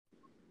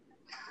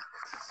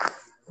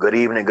Good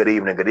evening, good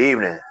evening, good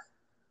evening.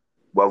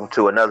 Welcome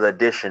to another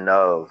edition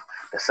of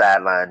the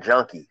Sideline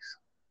Junkies.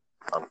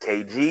 I'm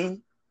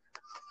KG.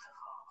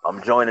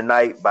 I'm joined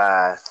tonight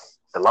by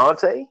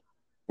Delonte.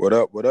 What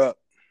up? What up?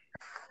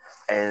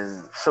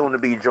 And soon to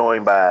be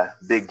joined by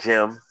Big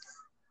Jim.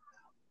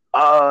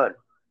 Got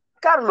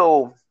a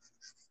little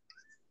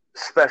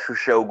special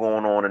show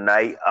going on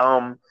tonight.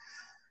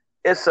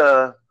 It's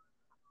a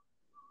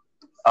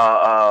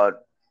kind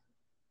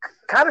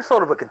of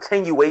sort of a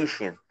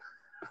continuation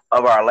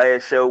of our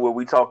last show where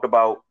we talked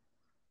about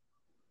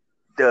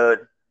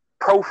the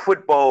pro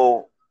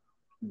football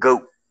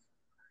GOAT.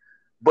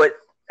 But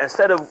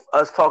instead of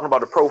us talking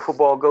about the pro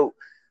football GOAT,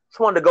 just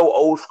wanted to go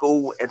old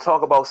school and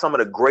talk about some of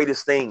the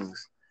greatest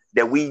things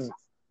that we've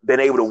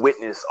been able to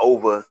witness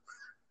over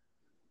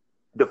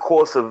the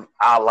course of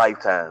our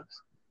lifetimes.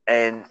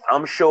 And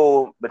I'm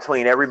sure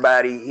between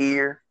everybody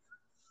here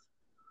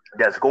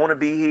that's going to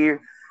be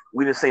here,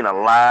 we've seen a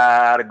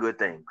lot of good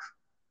things.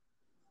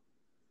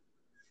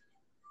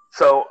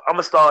 So I'm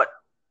going to start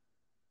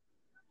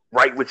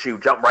right with you,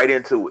 jump right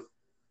into it.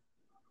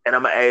 And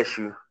I'm going to ask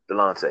you,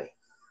 Delonte,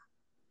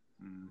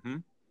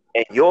 in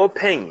your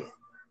opinion,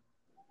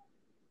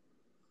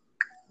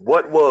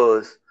 what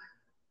was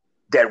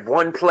that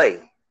one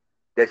play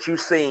that you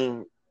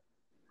seen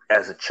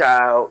as a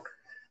child,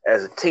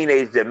 as a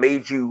teenager, that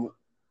made you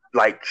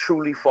like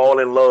truly fall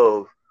in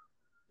love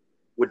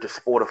with the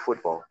sport of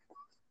football?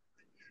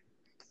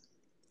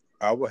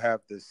 I would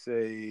have to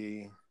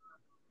say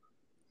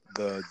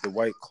the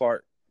Dwight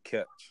Clark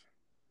catch.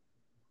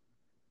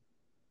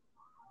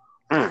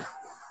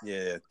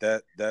 Yeah,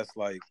 that's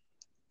like,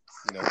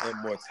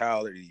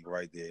 immortality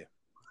right there.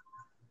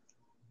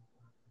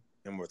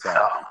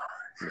 Immortality.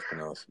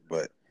 Mispronounced.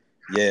 But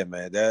yeah,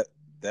 man,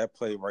 that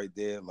play right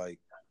there, like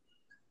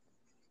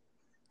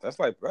that's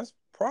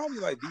probably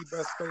like the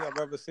best play I've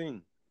ever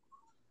seen.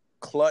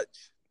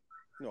 Clutch,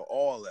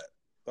 all that.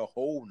 The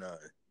whole nine.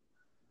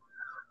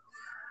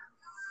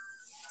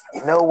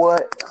 You know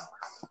what?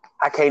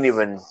 I can't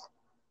even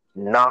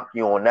knock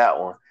you on that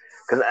one.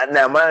 Because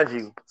now, mind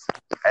you,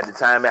 at the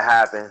time it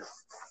happened,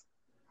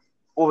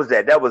 what was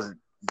that? That was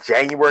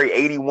January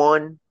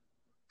 81.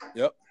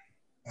 Yep.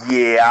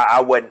 Yeah,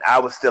 I wasn't. I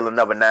was still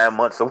another 9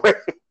 months away,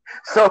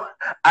 so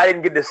I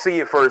didn't get to see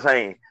it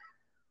firsthand.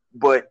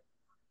 But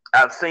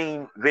I've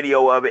seen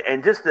video of it,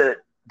 and just the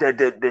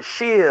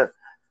sheer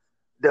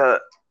the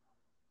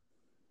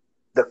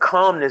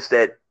calmness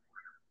that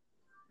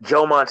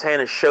Joe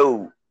Montana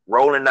showed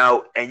rolling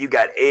out, and you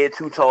got Ed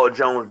Too Tall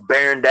Jones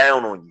bearing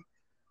down on you,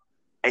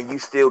 and you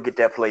still get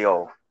that play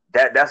off.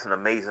 That's an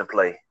amazing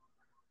play.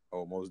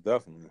 Oh, most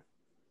definitely.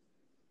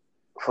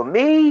 For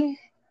me,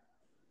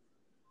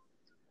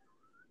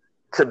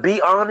 to be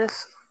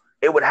honest,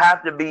 it would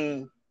have to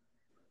be,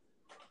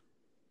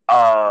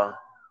 of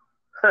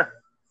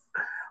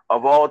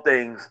all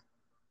things,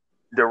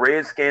 the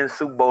Redskins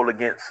Super Bowl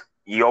against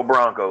your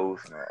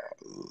Broncos.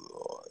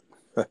 Oh,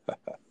 Lord.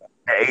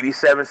 The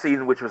 87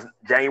 season, which was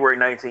January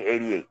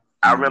 1988.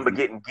 I remember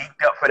getting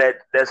geeked up for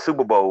that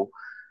Super Bowl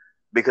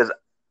because,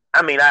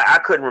 I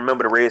couldn't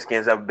remember the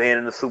Redskins ever been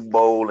in the Super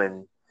Bowl.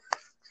 And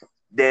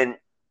then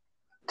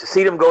to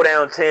see them go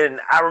down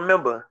 10, I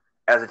remember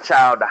as a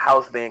child the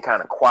house being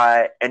kind of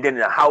quiet, and then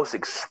the house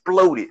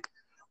exploded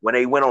when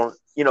they went on,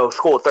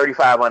 scored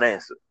 35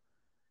 unanswered.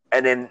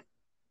 And then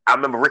I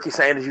remember Ricky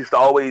Sanders used to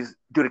always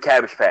do the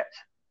Cabbage Patch.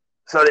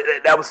 So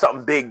that was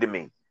something big to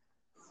me.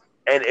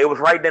 And it was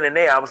right then and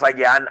there. I was like,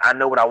 yeah, I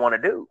know what I want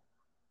to do.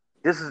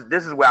 This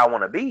is where I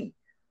want to be.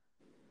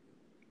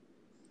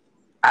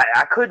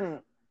 I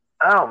couldn't.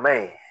 Oh,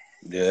 man.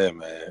 Yeah,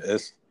 man.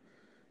 It's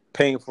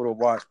painful to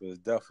watch, but it's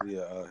definitely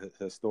a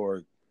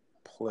historic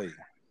play.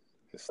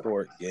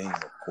 Historic game,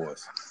 of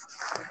course.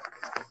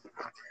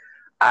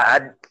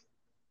 I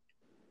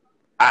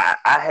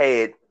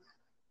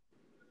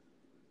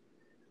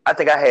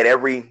think I had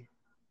every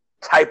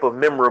type of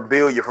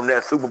memorabilia from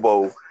that Super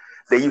Bowl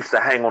they used to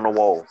hang on the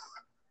wall.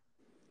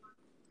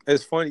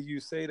 It's funny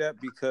you say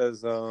that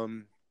because I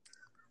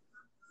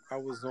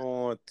was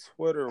on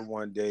Twitter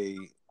one day,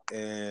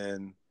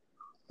 and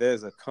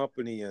there's a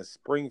company in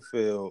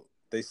Springfield.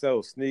 They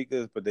sell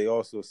sneakers, but they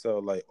also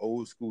sell like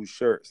old school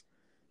shirts.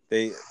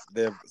 They're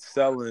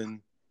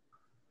selling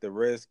the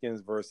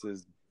Redskins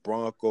versus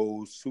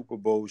Broncos Super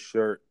Bowl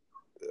shirt.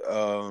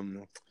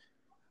 And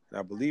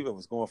I believe it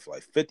was going for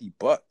like $50.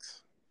 But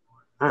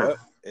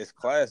it's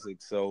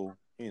classic, so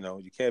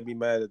you can't be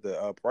mad at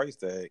the price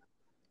tag.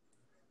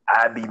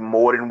 I'd be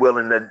more than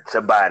willing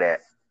to buy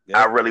that. Yep.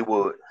 I really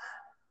would.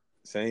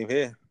 Same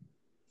here.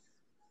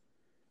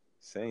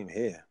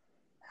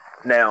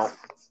 Now,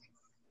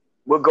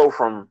 we'll go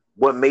from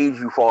what made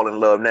you fall in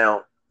love.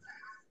 Now,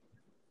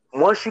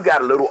 once you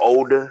got a little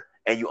older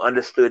and you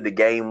understood the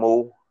game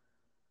more,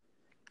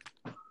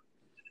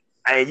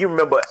 and you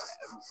remember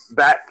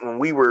back when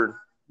we were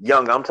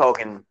young, I'm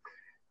talking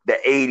the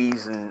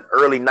 80s and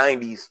early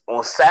 90s,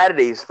 on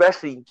Saturdays,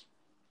 especially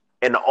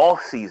in the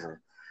off season,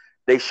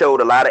 they showed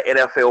a lot of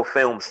NFL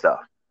film stuff.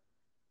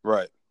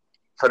 Right.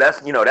 So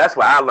that's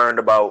why I learned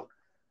about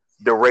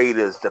the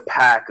Raiders, the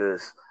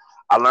Packers.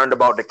 I learned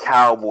about the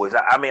Cowboys.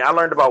 I mean, I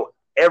learned about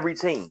every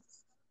team.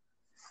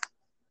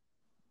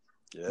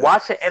 Yeah.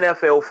 Watching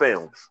NFL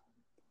films.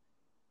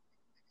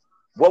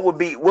 What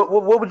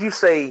would you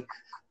say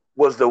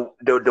was the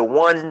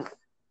one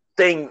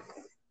thing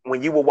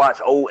when you would watch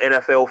old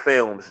NFL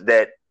films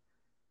that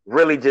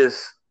really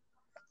just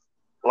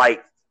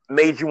like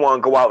made you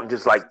want to go out and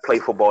just like play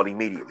football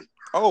immediately?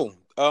 Oh,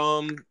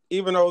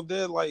 even though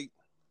they're like,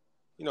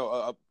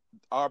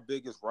 our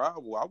biggest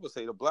rival, I would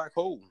say the Black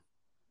Hole.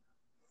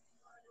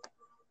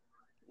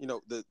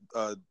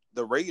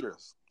 The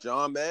Raiders,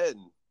 John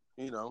Madden.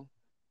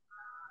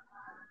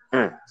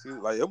 See,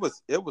 like it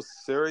was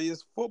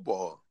serious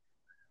football.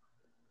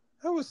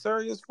 It was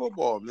serious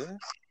football, man.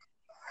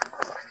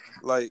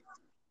 Like,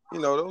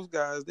 those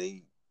guys,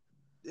 they,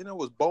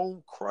 was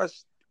bone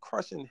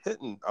crushing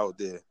hitting out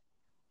there.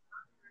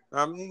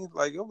 I mean,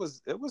 like it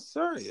was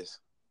serious.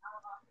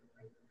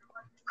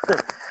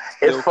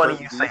 It's funny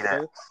you say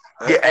that.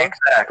 Yeah,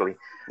 exactly.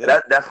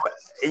 Yeah. That's what,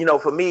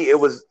 for me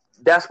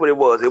that's what it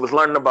was. It was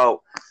learning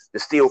about the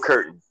steel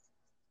curtain,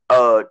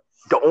 the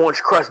Orange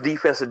Crush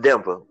defense of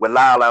Denver with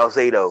Lyle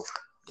Alzado,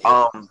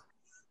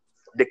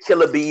 the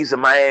Killer Bees of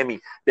Miami,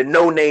 the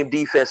no-name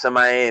defense of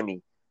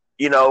Miami,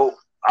 the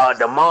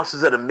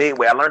Monsters of the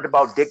Midway. I learned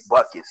about Dick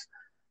Butkus.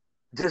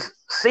 Just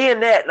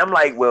seeing that, and I'm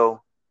like,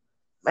 well,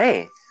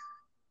 man,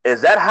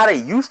 is that how they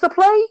used to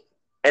play?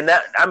 And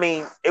that, I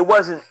mean, it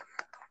wasn't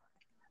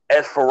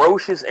as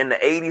ferocious in the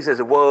 80s as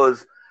it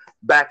was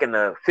back in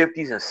the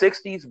 50s and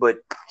 60s, but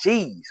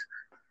geez.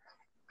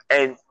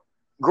 And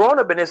growing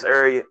up in this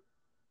area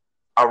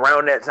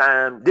around that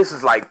time, this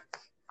is like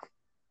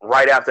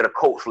right after the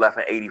Colts left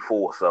in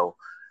 84. So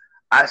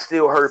I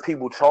still heard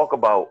people talk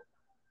about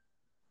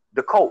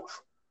the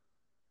Colts.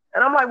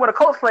 And I'm like, well, the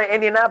Colts play in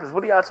Indianapolis.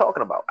 What are y'all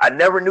talking about? I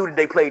never knew that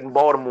they played in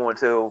Baltimore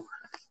until,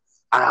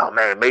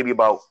 maybe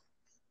about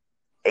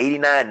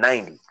 89,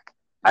 90.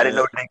 I didn't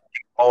know they played in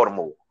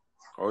Baltimore.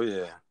 Oh,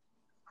 yeah.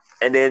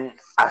 And then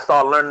I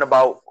started learning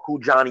about who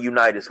Johnny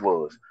Unitas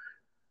was.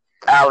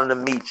 Alan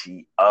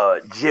Amici,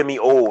 Jimmy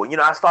Orr.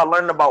 I started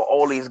learning about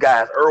all these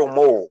guys, Earl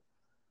Morrall.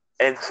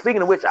 And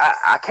speaking of which,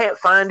 I can't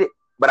find it,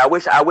 but I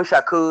wish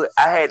I could.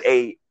 I had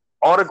a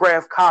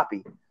autographed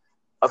copy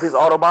of his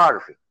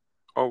autobiography.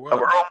 Oh, wow.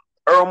 Of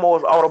Earl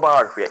Morrall's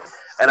autobiography.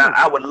 And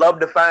I would love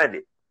to find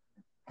it,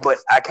 but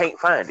I can't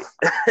find it.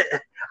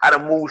 I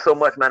done moved so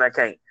much, man, I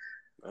can't.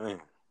 Dang.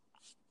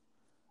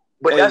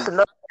 But that's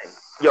another thing.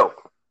 Yo.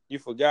 We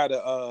forgot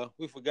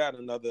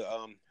another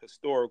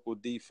historical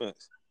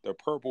defense, the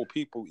Purple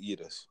People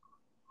Eaters.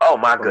 Oh,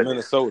 my goodness.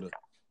 Minnesota.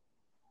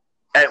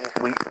 And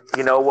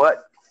you know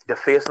what? The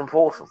Fearsome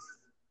Foursome.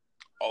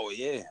 Oh,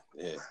 yeah.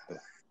 Yeah.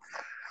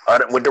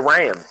 With the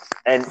Rams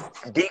and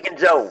Deacon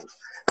Jones.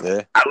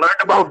 Yeah. I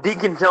learned about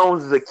Deacon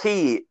Jones as a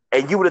kid,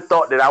 and you would have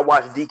thought that I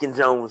watched Deacon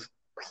Jones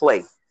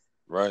play.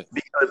 Right.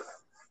 Because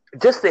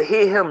just to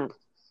hear him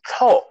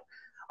talk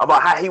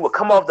about how he would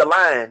come off the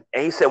line,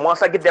 and he said,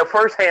 once I get that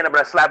first hand up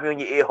and I slap you in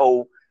your ear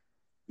hole,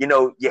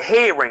 your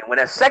head ring. When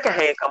that second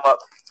hand come up,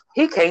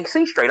 he can't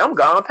see straight. I'm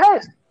gone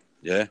past it.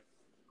 Yeah.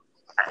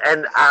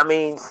 And, I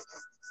mean,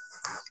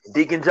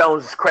 Deacon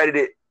Jones is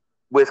credited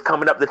with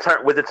coming up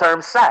with the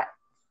term sack.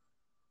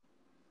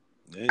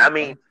 Yeah, I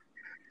mean,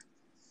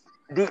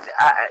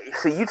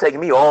 see, you taking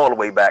me all the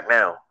way back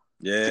now.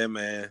 Yeah,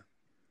 man.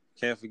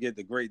 Can't forget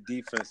the great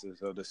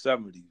defenses of the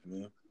 70s,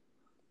 man.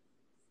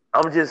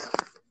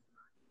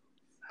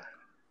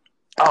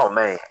 Oh,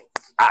 man.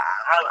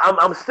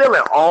 I'm still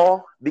in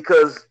awe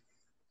because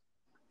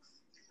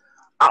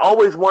I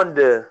always wanted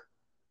to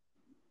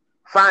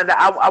find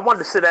out. I wanted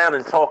to sit down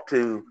and talk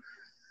to,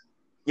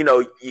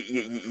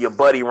 your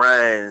buddy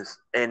Ryans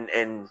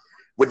and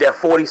with that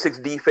 46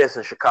 defense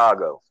in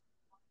Chicago.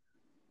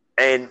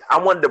 And I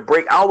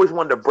always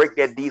wanted to break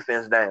that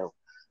defense down.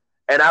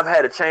 And I've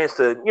had a chance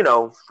to,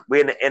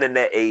 we're in the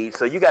internet age,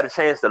 so you got a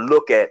chance to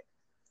look at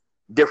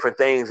different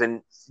things.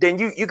 And then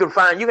you can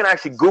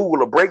actually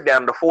Google a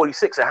breakdown of the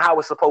 46 and how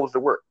it's supposed to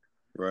work.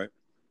 Right.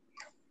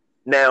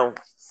 Now,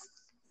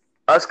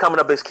 us coming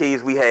up as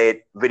kids, we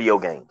had video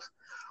games.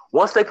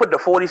 Once they put the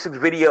 46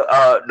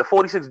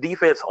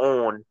 defense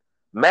on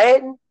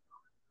Madden,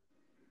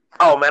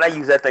 oh man, I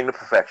use that thing to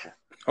perfection.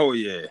 Oh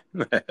yeah.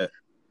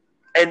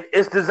 And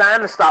it's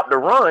designed to stop the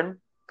run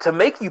to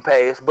make you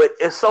pass, but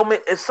it's so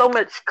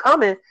much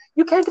coming,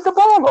 you can't get the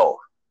ball off.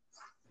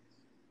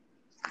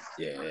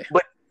 Yeah.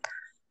 But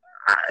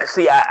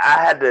see, I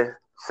had to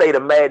say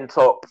the Madden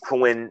talk for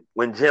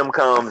when Jim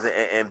comes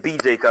and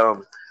BJ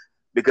comes,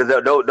 because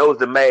those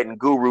the Madden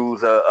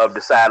gurus of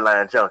the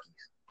sideline junkies.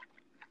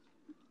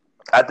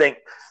 I think,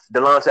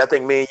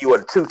 Delonte, me and you are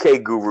the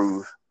 2K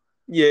gurus.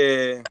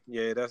 Yeah,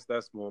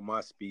 that's more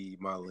my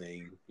speed, my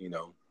lane,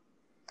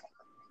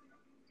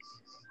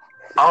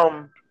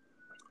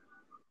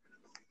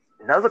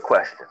 Another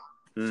question.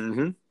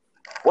 Mm-hmm.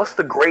 What's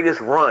the greatest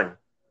run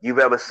you've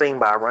ever seen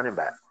by a running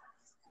back?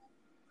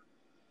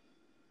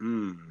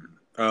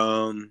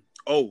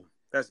 Oh,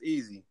 that's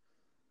easy.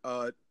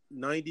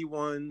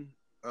 91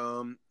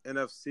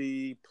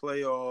 NFC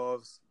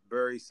playoffs,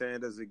 Barry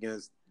Sanders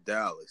against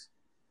Dallas.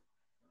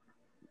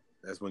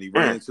 That's when he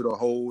ran into the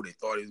hole. They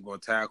thought he was going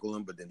to tackle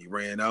him, but then he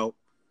ran out,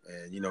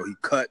 and he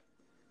cut.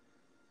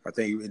 I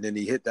think, and then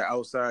he hit the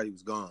outside. He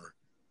was gone.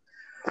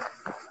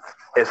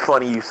 It's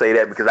funny you say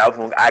that because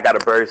I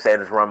got a Barry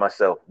Sanders run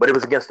myself, but it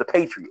was against the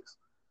Patriots,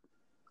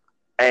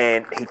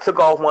 and he took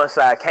off one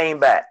side, came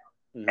back,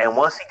 and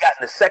once he got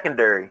in the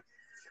secondary,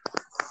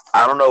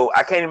 I don't know,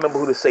 I can't remember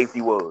who the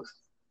safety was.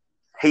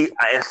 He,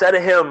 instead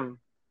of him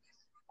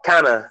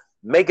kind of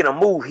making a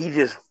move, he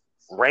just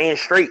ran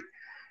straight.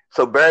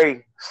 So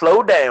Barry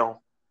slowed down.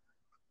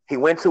 He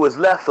went to his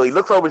left, so he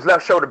looks over his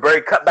left shoulder.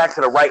 Barry cut back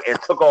to the right and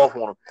took off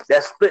on him.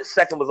 That split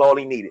second was all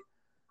he needed.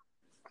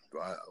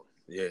 Wow,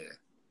 yeah,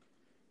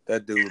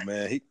 that dude,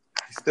 man, he's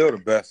still the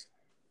best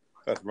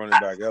running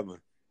back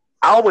ever.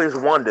 I always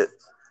wondered,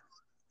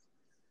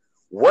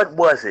 what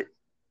was it?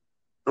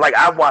 Like,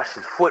 I watched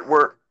his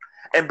footwork,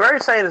 and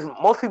Barry Sanders,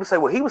 most people say,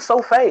 well, he was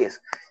so fast.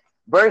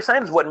 Barry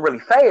Sanders wasn't really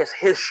fast.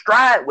 His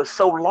stride was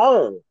so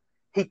long.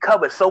 He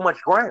covered so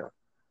much ground.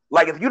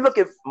 Like, if you look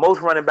at most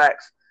running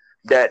backs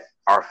that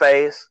are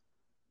fast,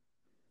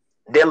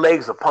 their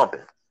legs are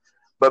pumping.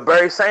 But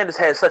Barry Sanders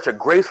had such a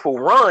graceful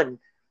run,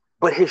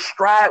 but his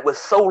stride was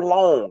so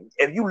long.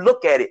 If you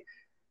look at it,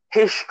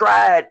 his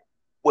stride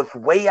was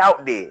way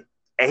out there,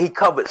 and he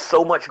covered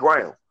so much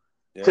ground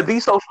to be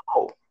so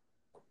slow.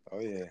 Oh,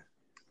 yeah.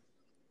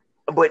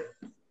 But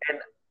and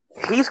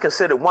he's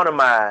considered one of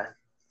my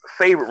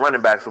favorite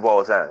running backs of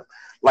all time.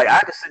 Like, I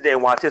could sit there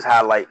and watch his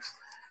highlights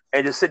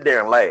and just sit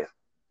there and laugh.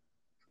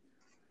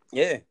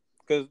 Yeah,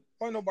 because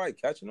ain't nobody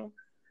catching him.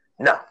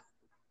 No.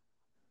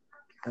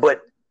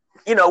 But,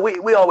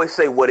 we always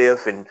say what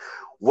if and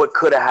what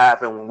could have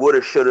happened,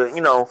 woulda,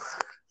 shoulda,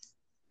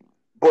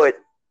 But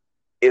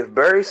if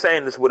Barry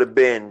Sanders would have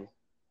been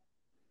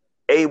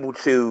able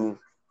to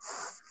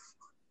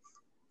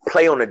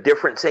play on a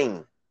different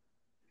team,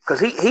 because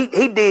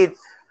he did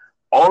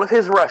all of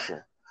his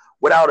rushing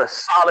without a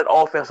solid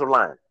offensive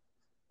line.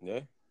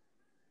 Yeah.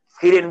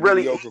 He didn't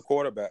really. Mediocre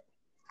quarterback.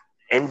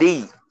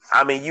 Indeed.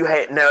 I mean,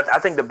 I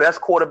think the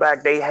best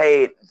quarterback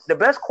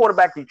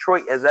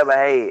Detroit has ever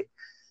had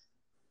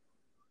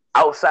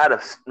outside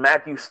of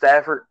Matthew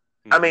Stafford,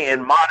 I mean,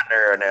 in modern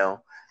era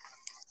now,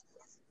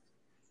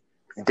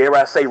 dare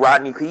I say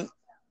Rodney Peete?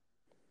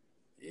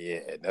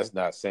 Yeah, that's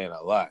not saying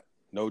a lot.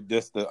 No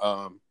diss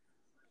to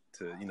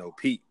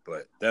Pete,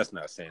 but that's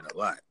not saying a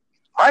lot.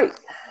 Right.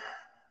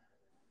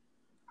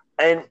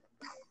 And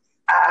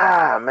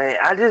man,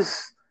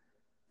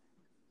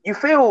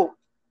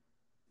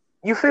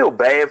 you feel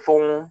bad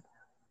for him,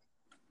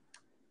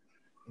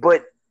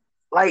 but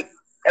like,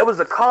 it was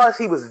the cards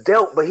he was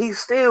dealt, but he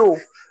still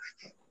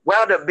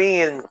wound up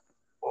being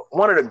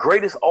one of the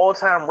greatest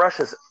all-time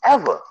rushers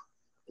ever.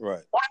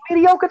 Right. On a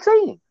mediocre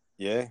team.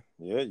 Yeah,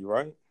 you're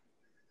right.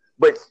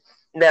 But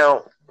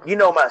now,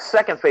 my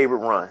second favorite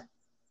run.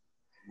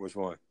 Which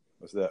one?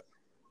 What's that?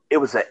 It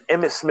was an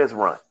Emmitt Smith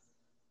run.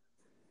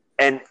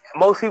 And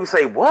most people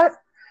say, what?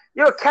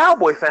 You're a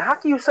Cowboy fan. How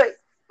can you say...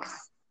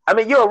 I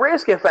mean, you're a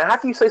Redskin fan. How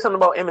can you say something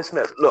about Emmitt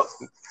Smith? Look,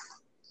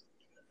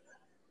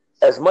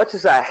 as much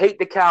as I hate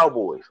the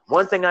Cowboys,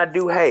 one thing I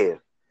do have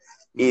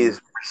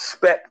is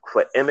respect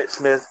for Emmitt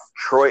Smith,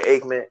 Troy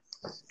Aikman,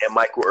 and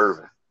Michael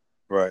Irvin.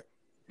 Right.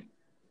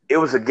 It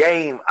was a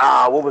game,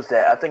 what was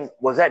that? I think,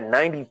 was that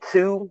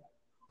 92?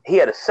 He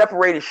had a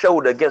separated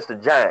shoulder against the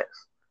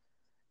Giants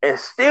and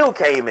still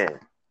came in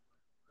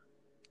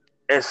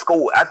and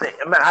scored.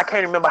 I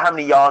can't remember how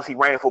many yards he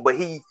ran for, but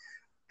he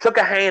took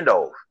a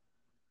handoff.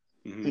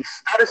 Mm-hmm. He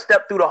started to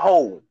step through the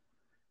hole,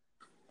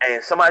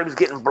 and somebody was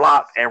getting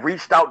blocked and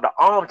reached out to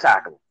arm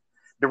tackle him.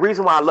 The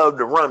reason why I love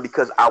the run,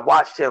 because I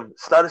watched him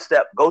stutter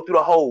step, go through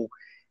the hole.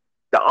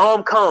 The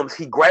arm comes,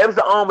 he grabs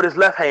the arm with his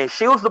left hand,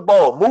 shields the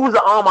ball, moves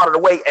the arm out of the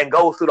way, and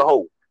goes through the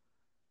hole.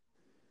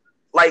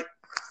 Like,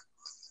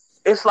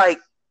 it's like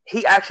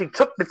he actually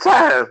took the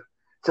time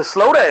to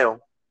slow down.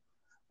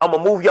 I'm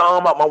going to move your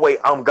arm out my way.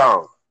 I'm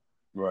gone.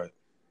 Right.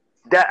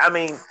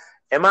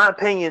 In my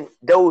opinion,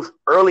 those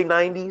early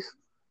 90s,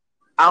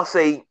 I'll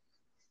say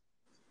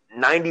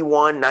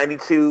 91,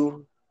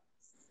 92,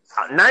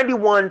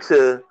 91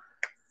 to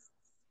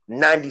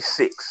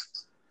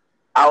 96.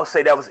 I would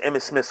say that was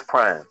Emmitt Smith's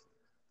prime.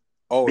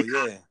 Oh,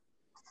 yeah.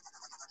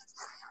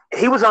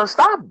 He was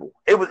unstoppable.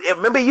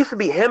 Remember, it used to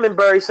be him and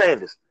Barry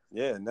Sanders.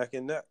 Yeah, neck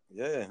and neck.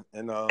 Yeah.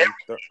 And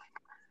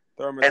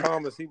Thurman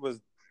Thomas, he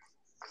was,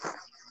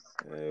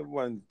 it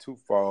wasn't too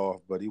far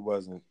off, but he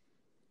wasn't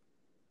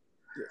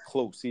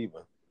close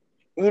either.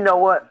 You know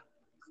what?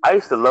 I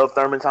used to love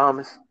Thurman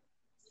Thomas.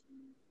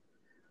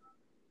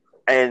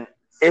 And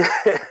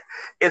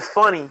it's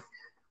funny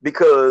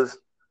because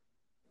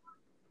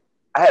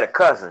I have a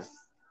cousin.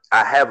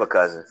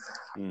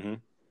 Mm-hmm.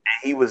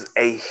 He was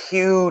a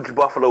huge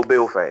Buffalo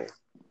Bill fan.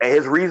 And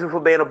his reason for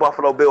being a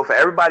Buffalo Bill fan,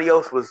 everybody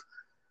else was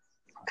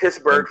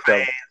Pittsburgh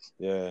fans.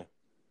 Yeah.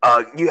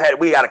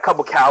 We got a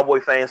couple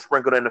Cowboy fans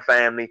sprinkled in the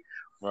family,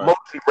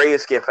 mostly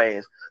Redskin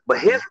fans. But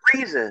his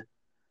reason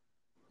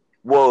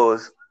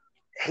was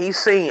he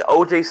seen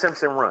O.J.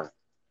 Simpson run,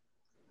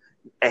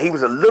 and he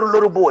was a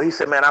little boy. He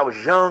said, "Man, I was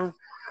young.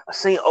 I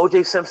seen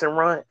O.J. Simpson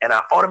run, and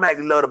I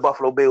automatically loved the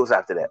Buffalo Bills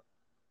after that."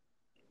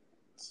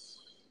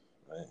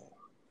 Man.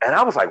 And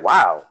I was like,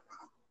 "Wow."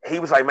 He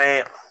was like,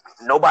 "Man,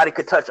 nobody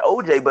could touch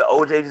O.J., but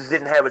O.J. just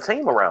didn't have a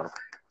team around him."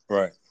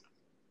 Right.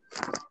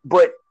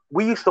 But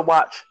we used to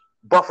watch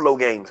Buffalo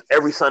games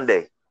every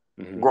Sunday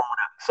growing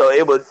up. So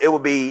it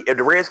would be if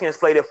the Redskins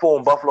played at 4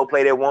 and Buffalo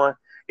played at 1,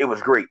 it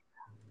was great.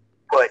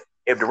 But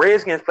if the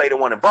Redskins played at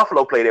 1 and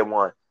Buffalo played at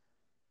 1,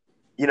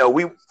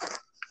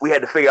 we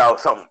had to figure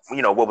out something,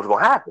 what was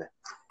going to happen.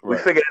 Right.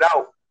 We figured it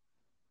out.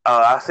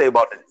 I say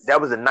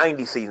that was the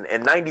 90 season.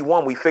 In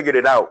 91, we figured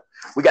it out.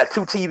 We got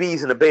 2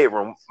 TVs in the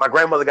bedroom. My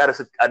grandmother got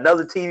us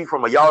another TV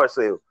from a yard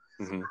sale.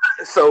 Mm-hmm.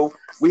 So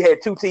we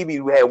had 2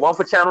 TVs. We had one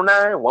for Channel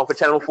 9, one for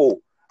Channel 4.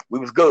 We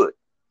was good.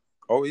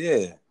 Oh,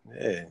 yeah.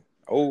 Yeah.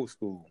 Old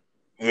school.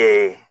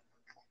 Yeah.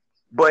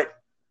 But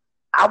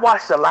I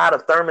watched a lot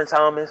of Thurman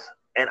Thomas,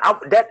 and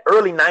that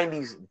early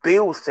 90s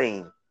Bills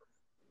team,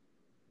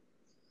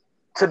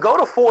 to go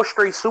to 4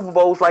 straight Super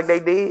Bowls like they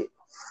did.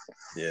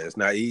 Yeah, it's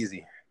not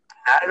easy.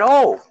 Not at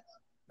all.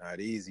 Not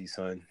easy,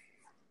 son.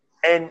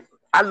 And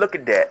I look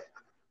at that,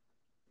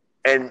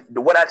 and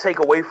what I take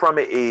away from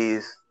it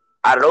is,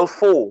 out of those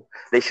 4,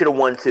 they should have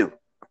won 2.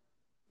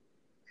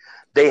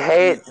 They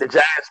had the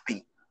Giants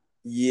beat.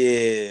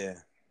 Yeah.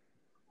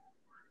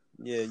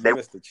 Yeah, you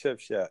missed the chip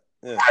shot.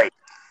 Yeah. Right.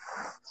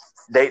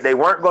 They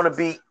weren't going to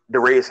beat the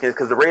Redskins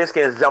because the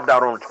Redskins jumped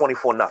out on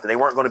 24-0. They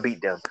weren't going to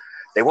beat them.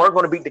 They weren't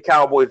going to beat the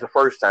Cowboys the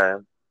first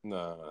time.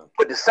 No.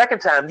 But the second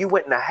time, you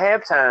went in a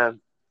halftime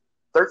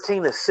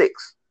 13-6.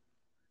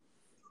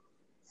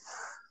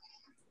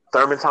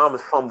 Thurman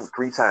Thomas fumbled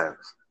 3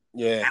 times.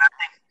 Yeah. And I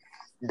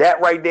think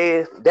that right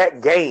there,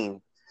 that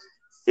game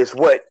is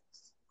what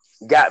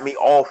got me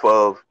off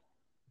of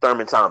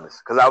Thurman Thomas.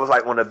 Because I was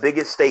like, on the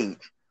biggest stage,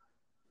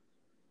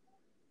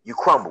 you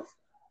crumble.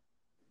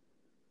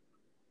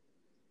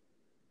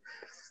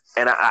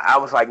 And I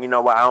was like, you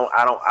know what?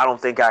 I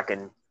don't think I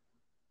can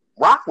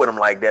rock with him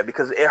like that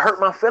because it hurt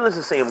my feelings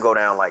to see him go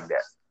down like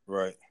that.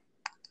 Right.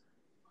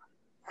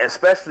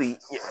 Especially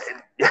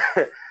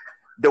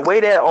the way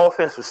that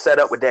offense was set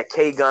up with that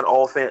K-gun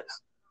offense.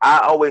 I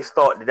always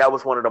thought that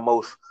was one of the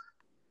most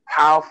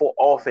powerful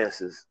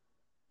offenses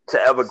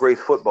to ever grace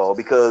football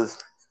because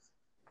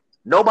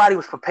nobody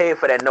was prepared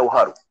for that no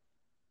huddle.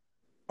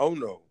 Oh,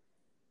 no.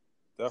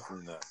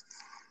 Definitely not.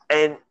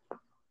 And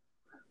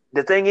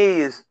the thing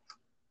is,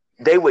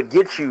 they would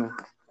get you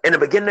in the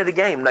beginning of the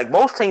game. Like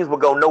most teams would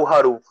go no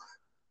huddle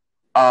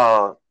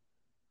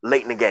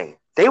late in the game.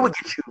 They would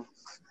get you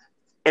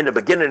in the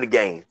beginning of the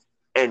game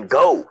and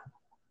go.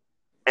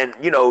 And,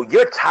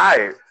 you're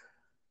tired.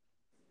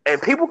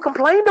 And people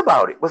complained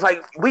about it. It was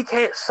like, we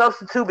can't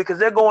substitute because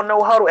they're going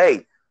no huddle.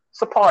 Hey,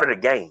 it's a part of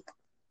the game.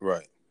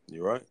 Right.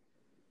 You're right.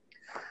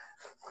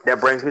 That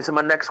brings me to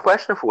my next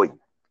question for you.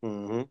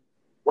 Mm-hmm.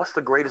 What's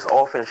the greatest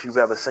offense you've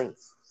ever seen?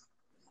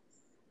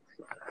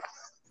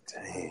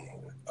 Dang.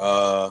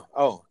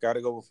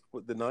 Gotta go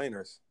with the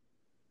Niners.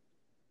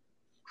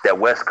 That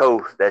West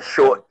Coast, that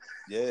short.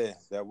 Yeah,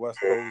 that West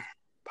Coast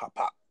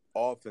pop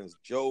offense.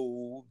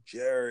 Joe,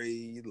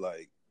 Jerry,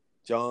 like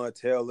John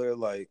Taylor,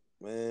 like,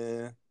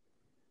 man.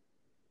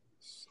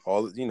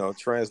 All,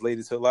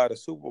 translated to a lot of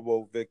Super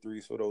Bowl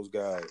victories for those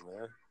guys,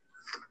 man.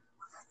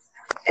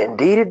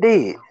 Indeed it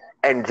did.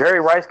 And Jerry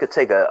Rice could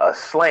take a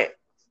slant.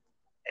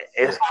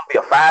 It's going to be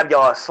a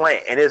 5-yard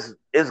slant, and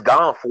it's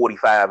gone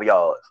 45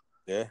 yards.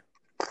 Yeah.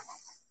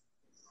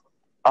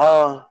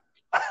 Well,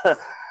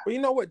 you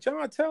know what,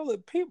 John Taylor,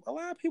 a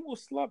lot of people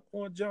slept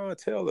on John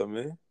Taylor,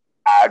 man.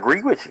 I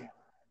agree with you.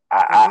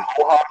 I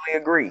wholeheartedly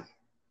agree.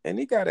 And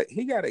he got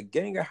a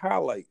gang of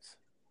highlights,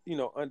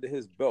 under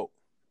his belt.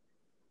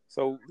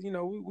 So,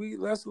 we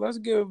let's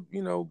give,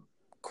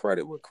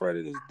 credit where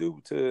credit is due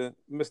to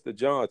Mr.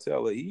 John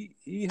Taylor.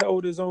 He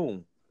held his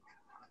own.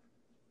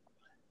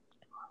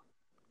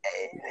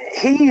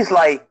 He's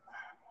like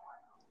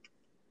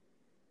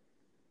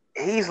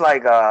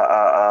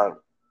a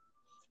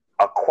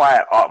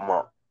quiet Art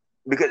Monk.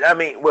 Because,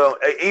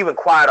 even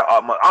quieter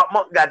Art Monk. Art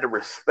Monk got the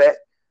respect,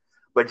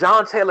 but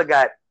John Taylor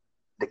got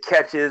the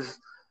catches,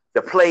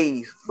 the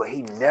plays, but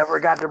he never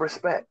got the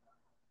respect.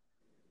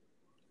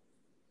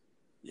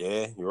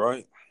 Yeah, you're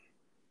right.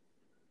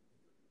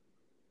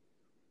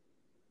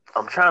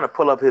 I'm trying to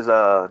pull up his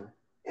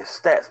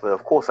stats, but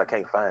of course I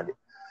can't find it.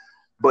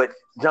 But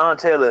John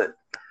Taylor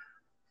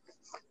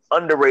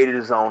underrated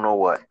is I don't know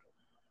what.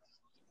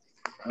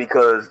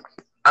 Because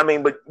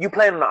but you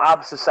playing on the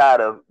opposite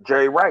side of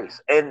Jerry Rice.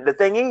 And the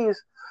thing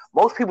is,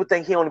 most people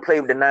think he only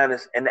played with the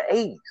Niners in the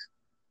 80s.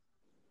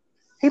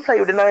 He played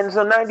with the Niners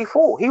in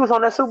 94. He was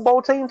on that Super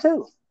Bowl team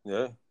too.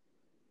 Yeah.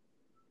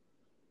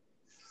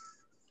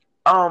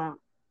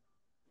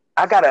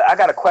 I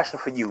got a question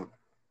for you.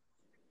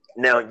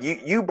 Now,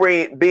 you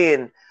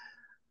being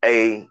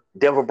a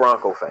Denver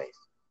Bronco fan.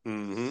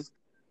 Mm-hmm.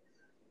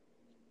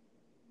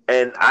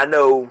 And I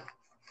know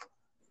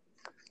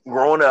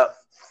growing up,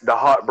 the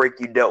heartbreak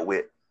you dealt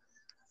with.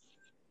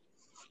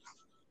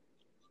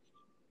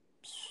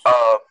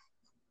 Uh,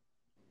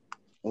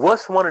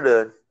 what's one of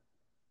the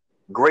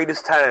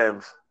greatest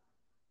times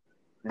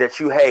that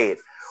you had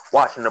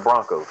watching the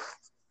Broncos?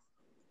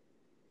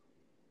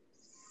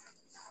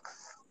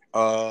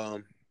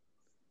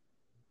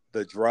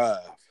 The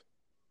drive,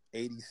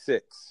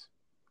 86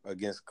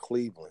 against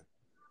Cleveland.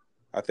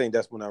 I think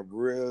that's when I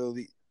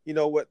really, you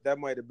know what, that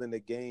might have been the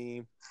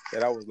game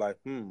that I was like,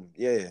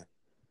 yeah,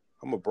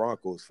 I'm a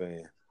Broncos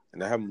fan.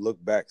 And I haven't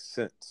looked back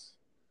since.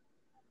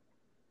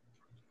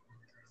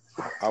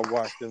 I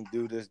watched them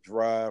do this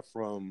drive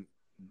from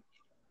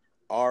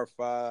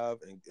R5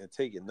 and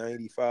take it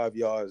 95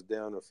 yards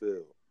down the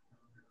field.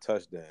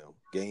 Touchdown.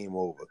 Game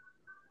over.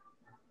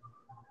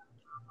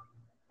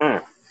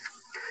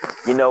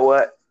 You know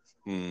what?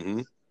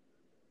 Mm-hmm.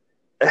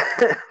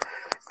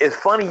 It's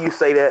funny you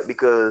say that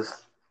because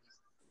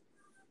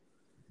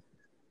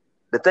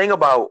the thing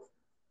about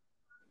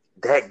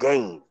that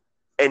game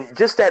and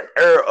just that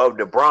era of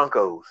the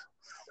Broncos,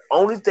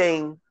 only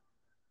thing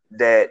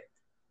that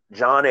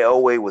John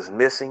Elway was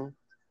missing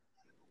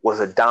was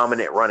a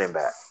dominant running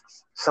back.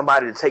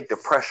 Somebody to take the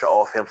pressure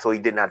off him so he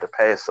didn't have to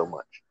pass so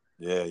much.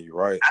 Yeah, you're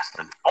right. That's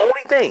the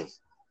only thing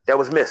that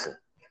was missing.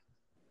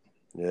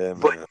 Yeah, man.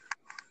 But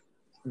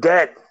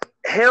that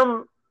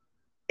him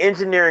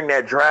engineering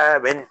that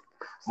drive, and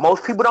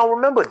most people don't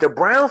remember, the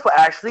Browns were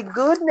actually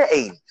good in the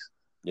 80s.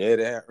 Yeah,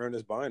 they had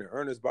Ernest Biner.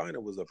 Ernest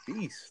Biner was a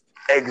beast.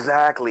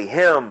 Exactly.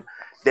 Him.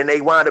 Then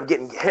they wound up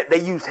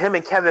they used him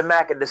and Kevin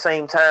Mack at the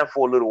same time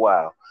for a little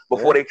while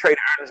before they traded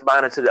Ernest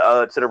Biner to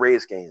the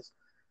Redskins.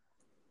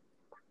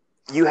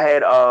 You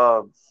had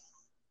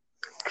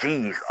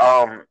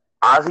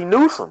Ozzie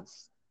Newsome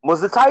was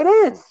the tight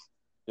end.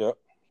 Yep.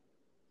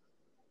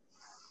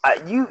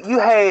 You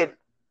had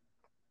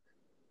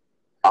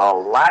a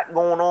lot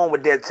going on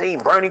with that team.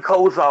 Bernie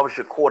Kosar was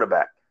your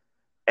quarterback.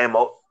 And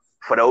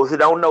for those who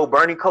don't know,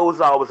 Bernie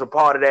Kosar was a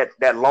part of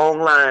that long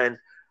line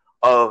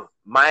of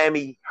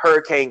Miami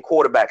Hurricane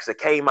quarterbacks that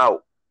came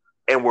out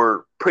and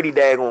were pretty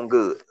daggone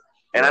good.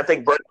 And I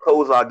think Bernie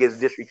Kosar gets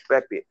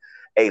disrespected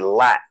a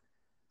lot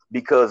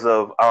because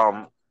of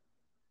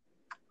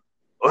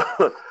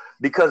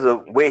because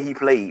of where he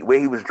played, where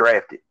he was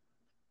drafted.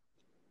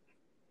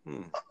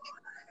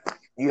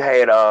 You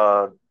had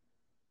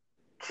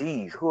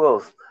who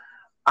else?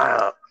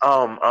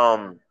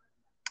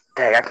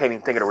 Dang, I can't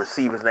even think of the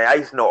receivers' name. I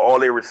used to know all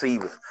their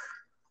receivers.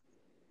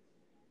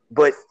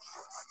 But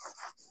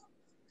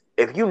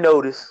if you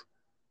notice,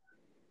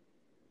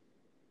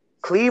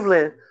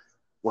 Cleveland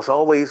was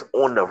always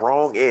on the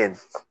wrong end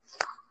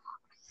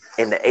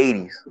in the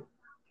 80s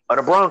of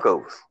the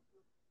Broncos.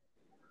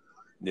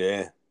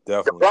 Yeah,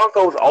 definitely. The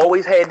Broncos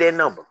always had their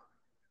number.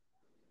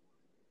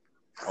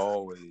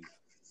 Always.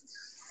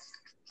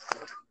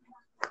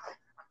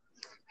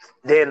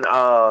 Then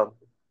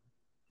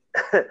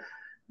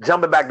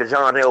jumping back to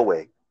John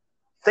Elway.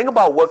 Think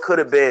about what could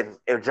have been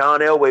if John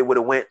Elway would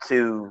have went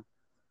to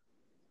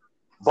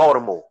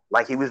Baltimore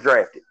like he was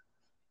drafted.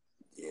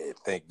 Yeah,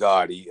 thank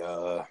God he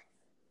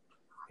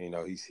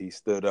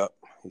stood up.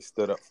 He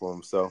stood up for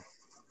himself.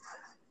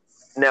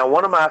 Now,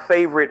 one of my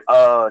favorite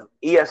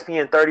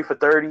ESPN 30 for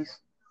 30s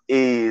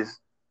is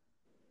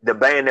The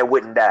Band That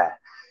Wouldn't Die.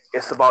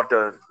 It's about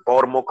the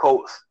Baltimore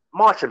Colts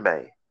marching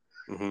band.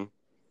 Mm-hmm.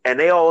 And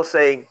they all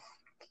say,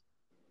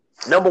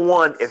 number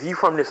one, if you're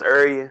from this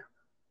area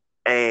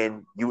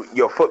and you're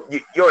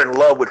in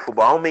love with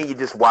football, I don't mean you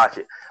just watch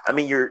it. I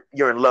mean you're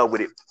in love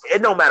with it.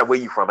 It don't matter where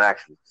you're from,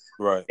 actually.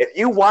 Right. If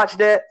you watch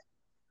that,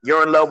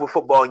 you're in love with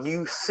football, and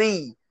you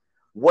see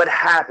what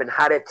happened,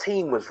 how that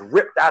team was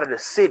ripped out of the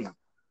city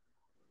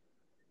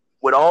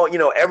with all,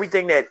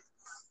 everything that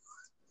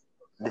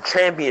the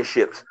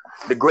championships,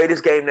 the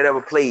greatest game that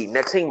ever played, and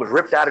that team was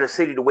ripped out of the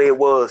city the way it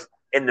was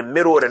in the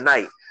middle of the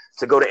night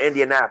to go to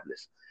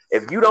Indianapolis.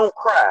 If you don't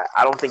cry,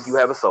 I don't think you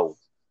have a soul.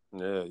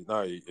 Yeah,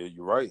 no,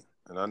 you're right.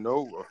 And I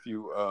know a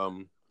few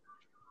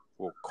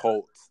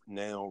Colts,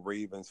 now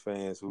Ravens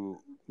fans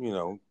who,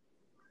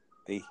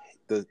 they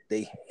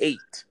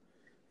hate.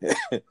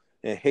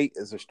 And hate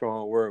is a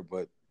strong word,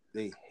 but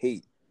they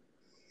hate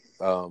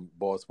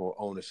Baltimore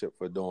ownership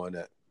for doing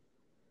that.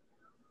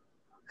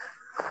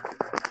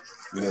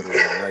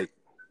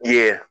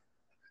 Yeah.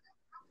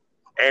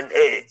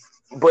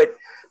 But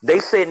they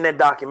said in that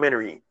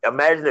documentary,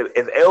 imagine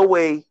if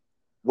Elway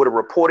would have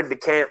reported to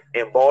camp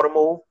in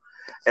Baltimore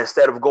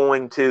instead of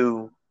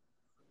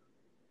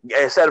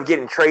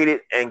getting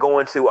traded and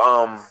going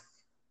to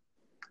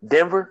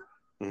Denver,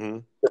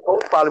 the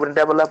Colts probably would have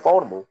never left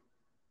Baltimore.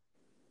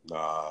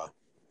 Nah,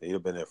 he'd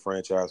have been a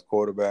franchise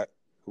quarterback.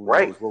 Who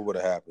knows what would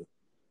have happened?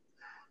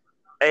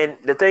 And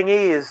the thing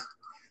is,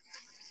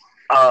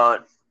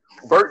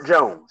 Burt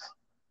Jones,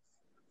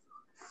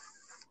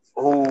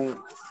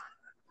 who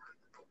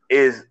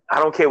is, I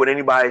don't care what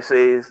anybody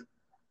says,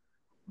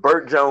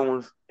 Burt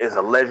Jones is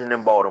a legend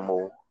in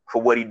Baltimore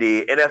for what he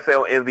did.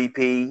 NFL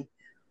MVP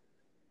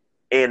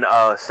in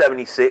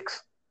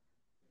 76.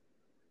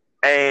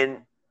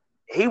 And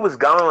he was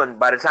gone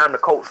by the time the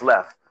Colts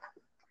left.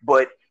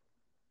 But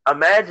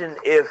imagine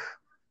if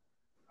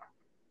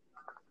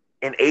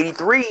in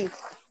 83,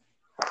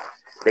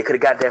 They could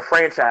have got that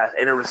franchise,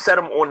 and it would set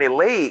them on their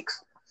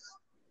legs,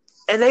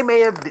 and they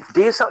may have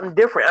did something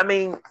different. I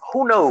mean,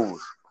 who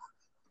knows?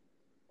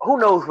 Who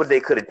knows what they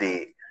could have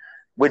did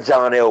with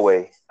John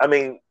Elway? I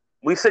mean,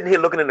 we sitting here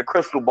looking in the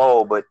crystal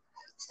ball, but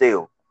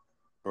still.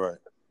 Right.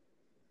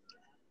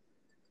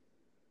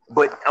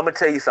 But I'm gonna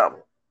tell you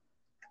something,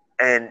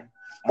 and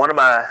one of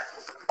my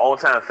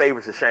all-time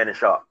favorites is Shannon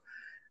Sharpe,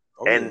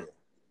 and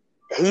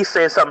he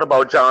said something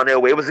about John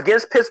Elway. It was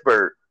against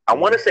Pittsburgh. I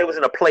want to say it was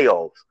in the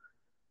playoffs,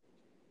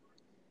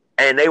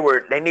 and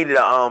they needed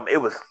a it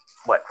was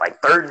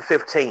like 3rd and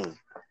 15,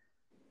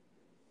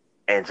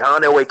 and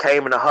John Elway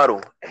came in the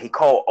huddle and he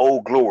called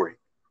Old Glory,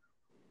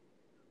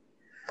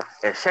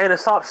 and Shannon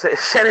Sharpe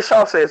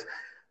says,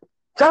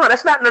 John,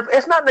 it's not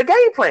in the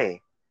game plan.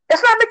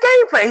 It's not in the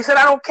game plan. He said,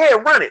 I don't care,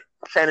 run it.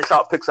 Shannon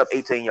Sharpe picks up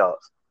 18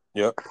 yards.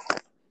 Yep.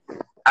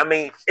 I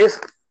mean, it's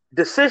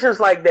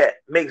decisions like that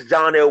makes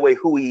John Elway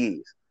who he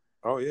is.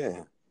 Oh,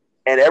 yeah.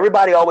 And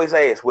everybody always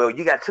asks, well,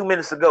 you got 2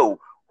 minutes to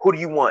go. Who do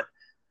you want?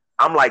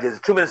 I'm like, is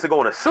it 2 minutes to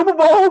go in a Super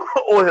Bowl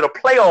or is it a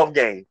playoff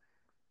game?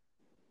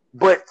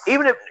 But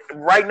even if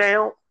right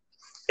now,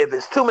 if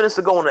it's 2 minutes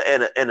to go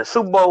in a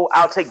Super Bowl,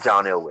 I'll take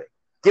John Elway.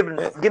 Give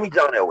me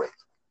John Elway.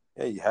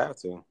 Yeah, you have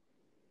to.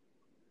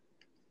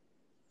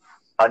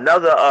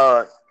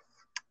 Another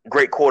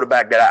great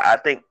quarterback that I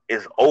think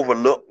is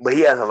overlooked, but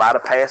he has a lot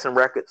of passing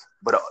records,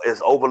 but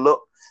is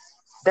overlooked.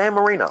 Dan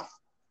Marino.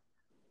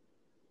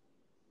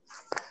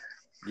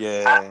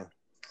 Yeah.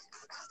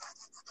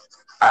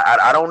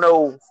 I don't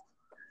know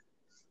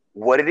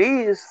what it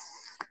is,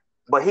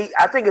 but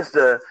I think it's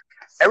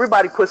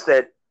everybody puts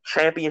that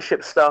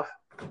championship stuff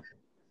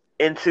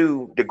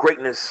into the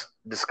greatness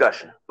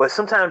discussion. But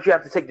sometimes you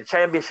have to take the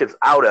championships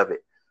out of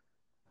it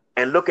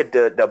and look at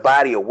the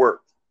body of work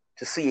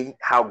to see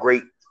how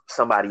great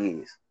somebody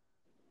is.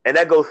 And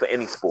that goes for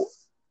any sport.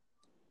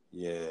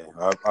 Yeah,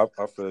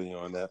 I feel you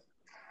on that.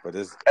 But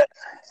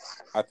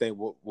I think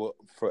what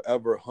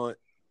forever haunt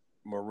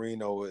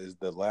Marino is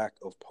the lack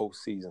of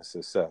postseason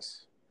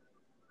success.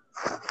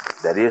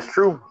 That is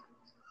true.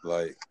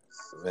 Like,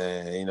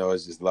 man,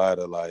 it's just a lot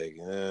of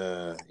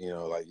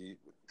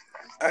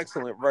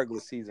excellent regular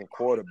season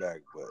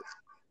quarterback, but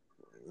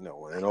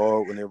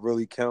when it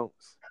really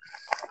counts,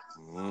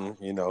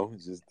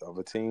 it's just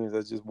other teams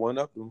that just one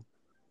up them.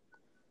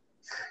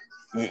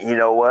 You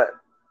know what?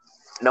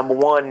 Number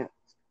one,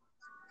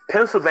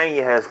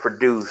 Pennsylvania has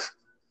produced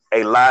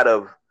a lot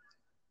of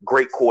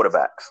great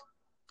quarterbacks.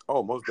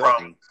 Oh, most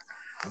definitely.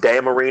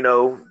 Dan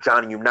Marino,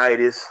 Johnny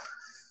Unitas,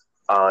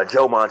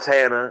 Joe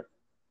Montana.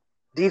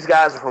 These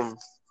guys are from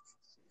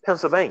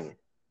Pennsylvania.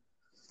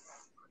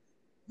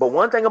 But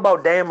one thing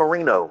about Dan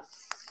Marino,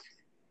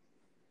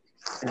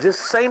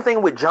 just same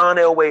thing with John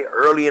Elway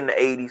early in the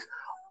 80s,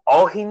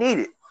 all he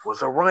needed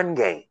was a run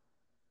game.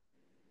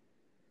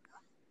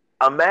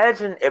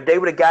 Imagine if they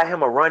would have got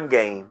him a run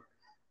game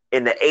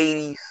in the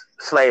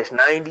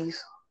 80s/90s,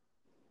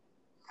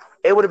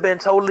 it would have been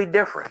totally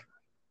different.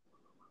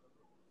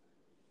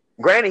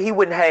 Granted, he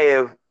wouldn't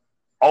have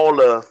all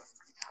the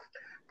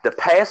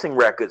passing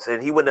records,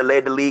 and he wouldn't have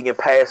led the league in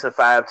passing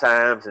 5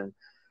 times and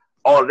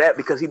all of that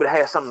because he would have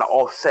had something to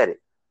offset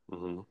it.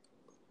 Mm-hmm.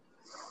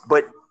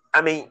 But,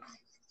 I mean,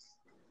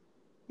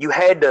 you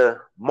had the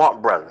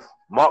Mark brothers,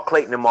 Mark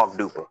Clayton and Mark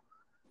Duper.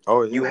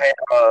 Oh, yeah. You had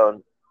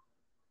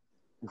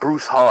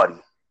Bruce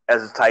Hardy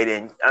as a tight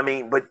end. I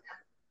mean, but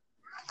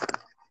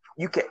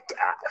you can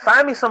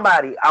find me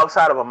somebody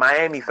outside of a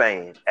Miami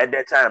fan at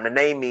that time to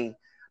name me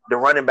the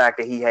running back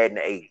that he had in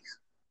the 80s.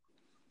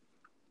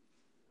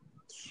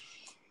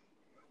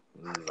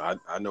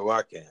 I know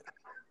I can.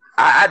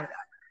 I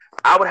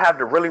would have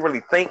to really,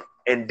 really think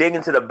and dig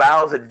into the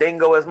bowels of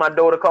Dingo, as my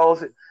daughter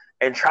calls it,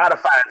 and try to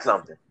find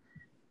something.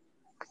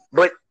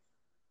 But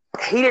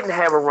he didn't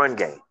have a run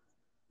game.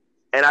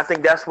 And I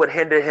think that's what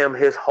hindered him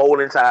his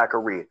whole entire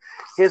career.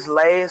 His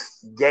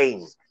last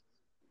game,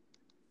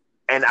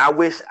 and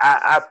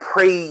I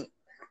prayed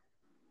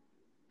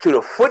to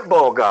the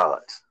football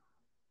gods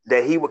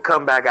that he would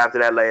come back after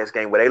that last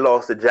game where they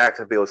lost to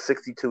Jacksonville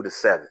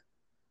 62-7.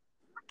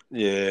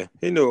 Yeah,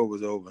 he knew it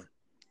was over.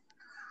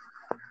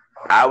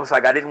 I was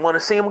like, I didn't want to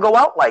see him go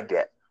out like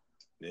that.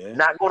 Yeah.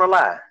 Not going to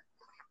lie.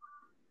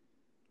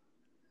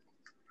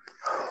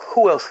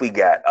 Who else we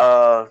got?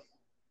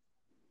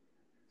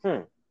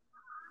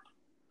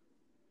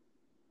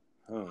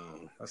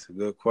 That's a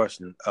good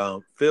question.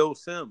 Phil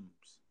Simms.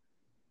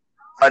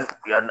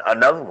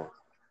 Another one.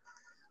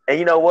 And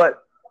you know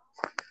what?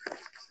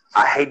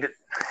 I hate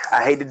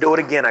to do it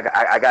again.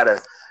 I got to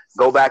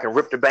go back and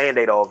rip the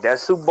Band-Aid off. That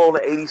Super Bowl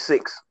in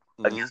 86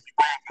 against the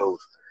Broncos,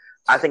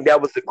 I think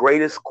that was the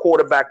greatest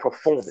quarterback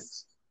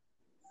performance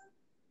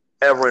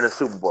ever in a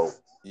Super Bowl.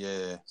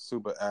 Yeah,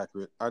 super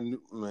accurate. I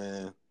knew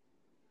we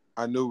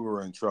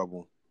were in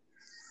trouble.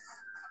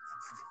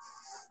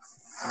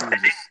 He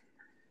was just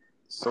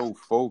so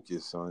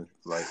focused, son.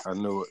 Like, I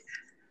knew it.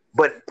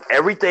 But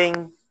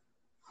everything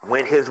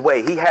went his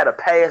way. He had a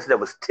pass that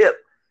was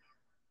tipped,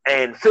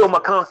 and Phil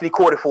McConkey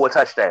caught it for a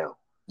touchdown.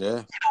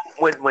 Yeah.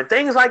 When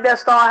things like that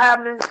start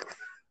happening,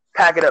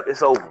 pack it up.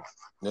 It's over.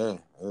 Yeah,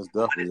 it's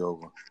definitely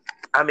over.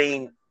 I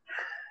mean,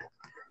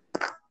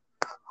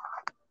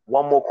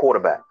 one more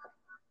quarterback,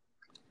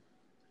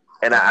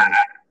 and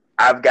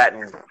I've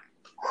gotten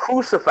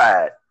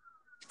crucified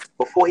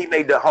before he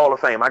made the Hall of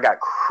Fame. I got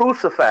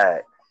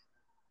crucified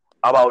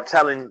about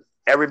telling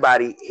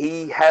everybody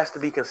he has to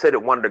be considered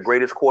one of the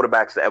greatest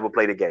quarterbacks to ever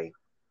play the game.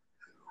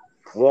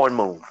 Warren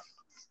Moon.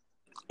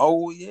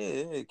 Oh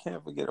yeah,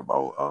 can't forget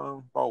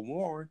about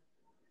Warren.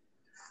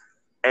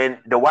 And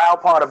the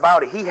wild part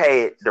about it, he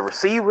had the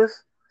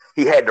receivers,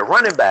 he had the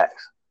running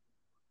backs.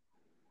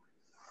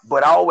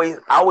 But I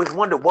always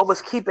wondered what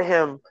was keeping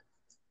him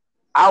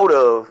out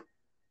of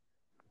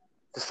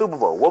the Super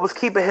Bowl. What was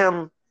keeping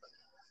him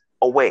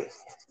away?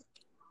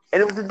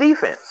 And it was the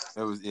defense.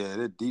 It was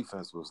the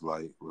defense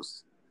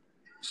was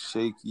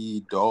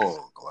shaky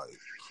dog. Like,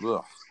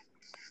 ugh.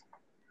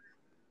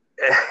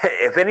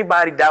 If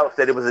anybody doubts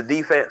that it was a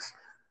defense,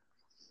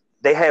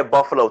 they had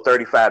Buffalo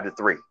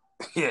 35-3.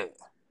 Yeah.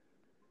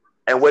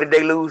 And what did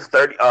they lose?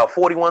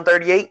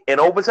 41-38 in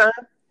overtime?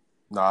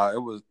 Nah,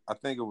 I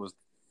think it was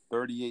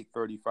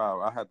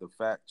 38-35. I had to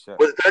fact check.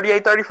 Was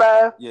it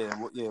 38-35? Yeah,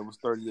 it was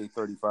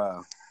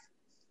 38-35.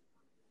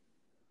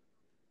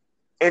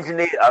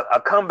 Engineered a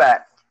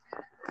comeback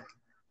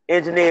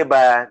engineered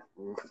by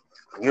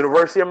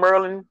University of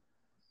Maryland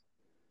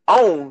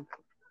own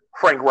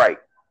Frank Reich.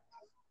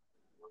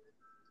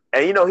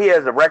 And he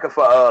has the record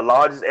for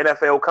largest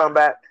NFL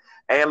comeback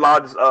and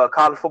largest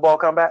college football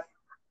comeback.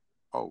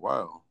 Oh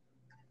wow.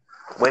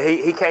 When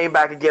he came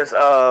back against it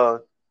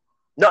was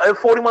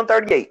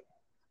 41-38.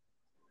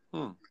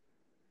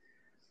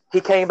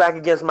 He came back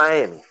against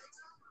Miami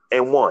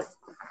and won.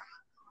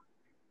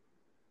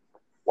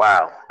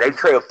 Wow. They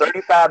trailed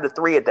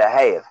 35-3 at the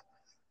half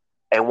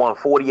and won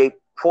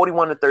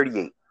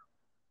 41-38.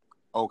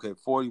 Okay,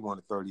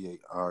 41-38.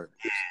 All right.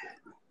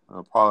 I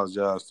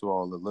apologize to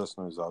all the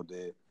listeners out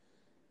there.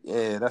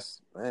 Yeah,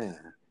 that's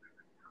man.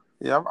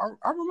 Yeah,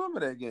 I remember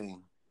that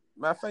game.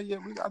 Matter of fact, yeah,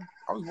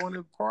 I was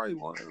probably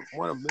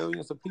one of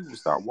millions of people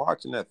start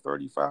watching that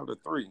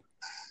 35-3.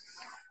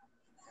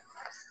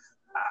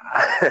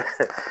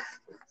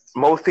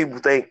 Most people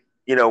think,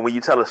 when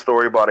you tell a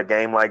story about a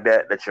game like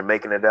that you're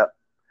making it up.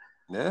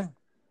 Yeah.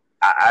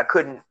 I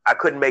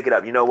couldn't make it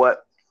up. You know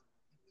what?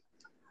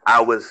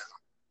 I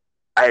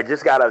had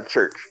just got out of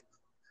church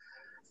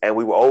and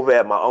we were over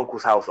at my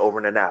uncle's house over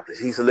in Annapolis.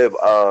 He used to live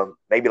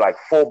maybe like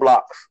 4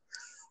 blocks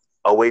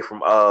away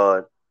from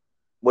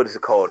what is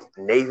it called?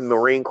 Navy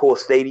Marine Corps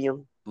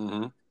Stadium.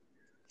 Mm-hmm.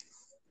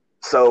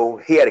 So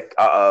he had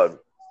a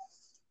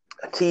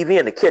TV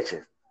in the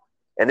kitchen.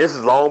 And this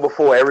is long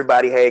before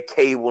everybody had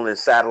cable and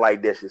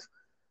satellite dishes.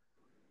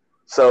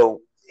 So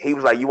he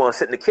was like, you want to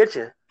sit in the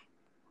kitchen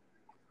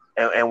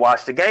and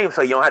watch the game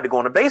so you don't have to go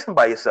in the basement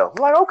by yourself?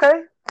 I'm like,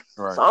 okay.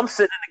 Right. So I'm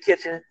sitting in the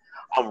kitchen.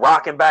 I'm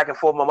rocking back and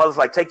forth. My mother's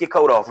like, take your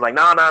coat off. I'm like,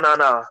 no.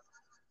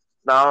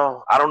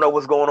 No, I don't know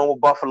what's going on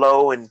with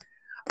Buffalo. And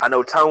I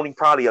know Tony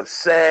probably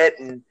upset.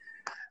 And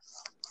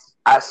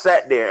I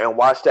sat there and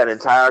watched that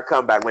entire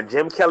comeback. When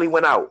Jim Kelly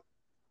went out,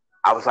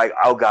 I was like,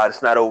 oh, God,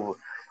 it's not over.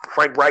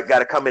 Frank Reich got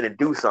to come in and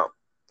do something.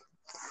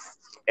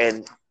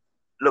 And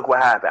look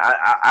what happened.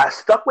 I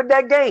stuck with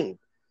that game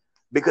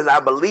because I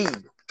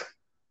believed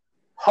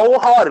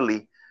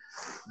wholeheartedly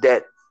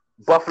that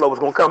Buffalo was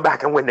going to come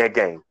back and win that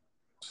game.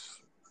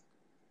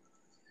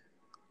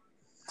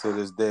 To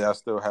this day, I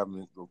still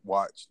haven't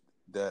watched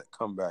that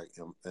comeback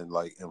in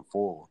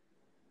full.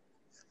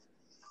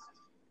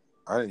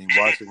 I didn't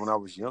even watch it when I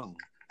was young.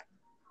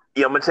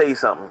 Yeah, I'm going to tell you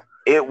something.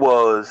 It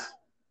was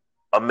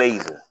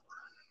amazing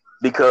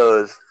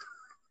because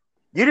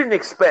you didn't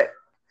expect.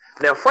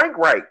 Now, Frank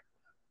Reich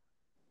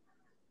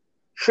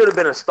should have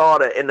been a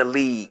starter in the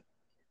league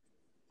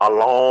a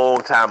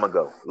long time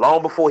ago,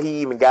 long before he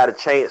even got a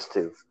chance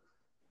to.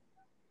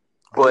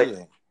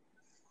 But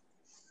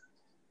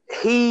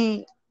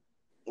he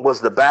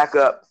was the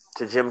backup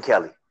to Jim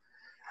Kelly.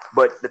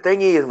 But the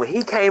thing is, when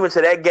he came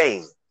into that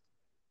game,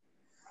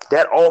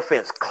 that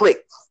offense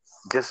clicked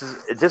just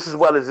as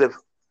well as if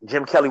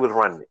Jim Kelly was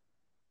running it.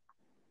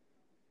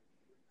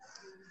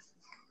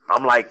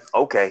 I'm like,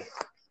 okay.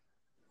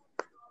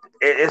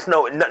 It's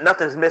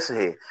nothing's missing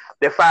here.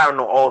 They're firing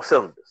on all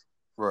cylinders.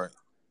 Right.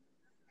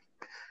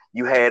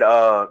 You had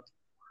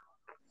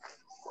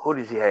who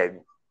did you have?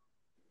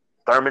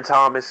 Thurman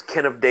Thomas,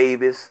 Kenneth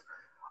Davis,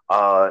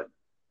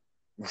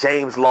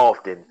 James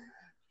Lofton,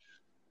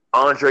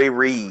 Andre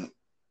Reed,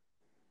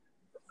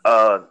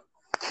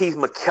 Keith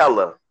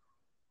McKellar,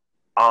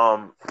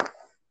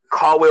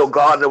 Caldwell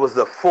Gardner was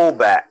the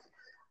fullback.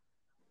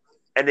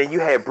 And then you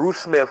had Bruce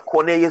Smith,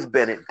 Cornelius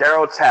Bennett,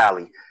 Darryl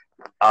Talley,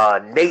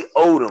 Nate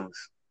Odoms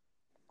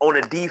on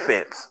the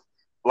defense.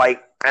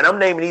 And I'm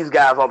naming these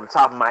guys off the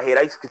top of my head.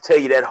 I used to tell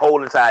you that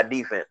whole entire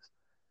defense.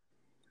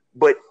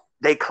 But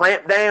they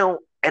clamped down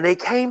and they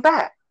came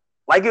back.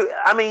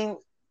 Hey,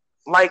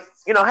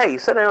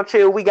 sit down,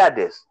 chill, we got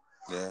this.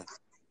 Yeah.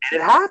 And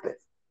it happened.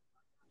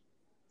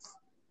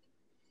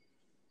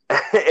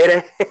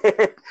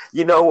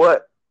 You know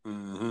what?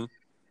 Mm-hmm.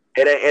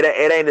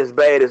 It ain't as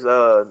bad as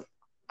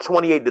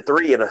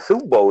 28-3 in a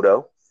Super Bowl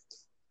though,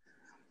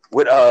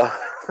 with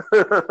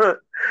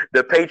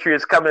the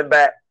Patriots coming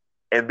back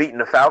and beating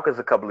the Falcons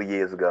a couple of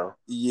years ago.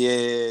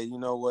 Yeah, you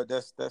know what?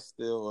 That's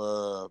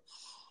still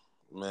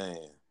man.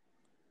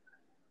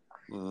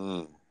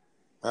 Matter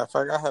of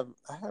fact,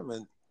 I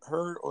haven't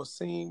heard or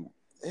seen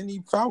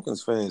any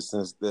Falcons fans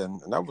since then,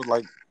 and that was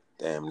like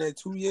damn near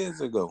 2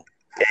 years ago.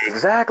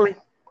 Exactly.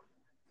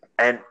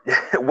 And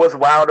what's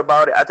wild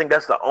about it? I think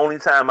that's the only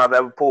time I've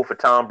ever pulled for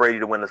Tom Brady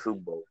to win the Super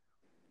Bowl.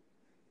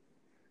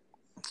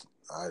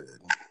 I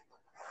didn't.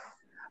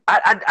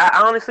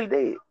 I honestly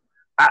did.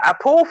 I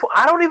pulled for.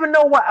 I don't even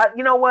know why.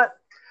 You know what?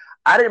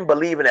 I didn't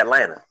believe in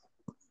Atlanta.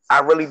 I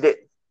really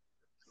didn't.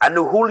 I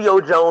knew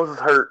Julio Jones was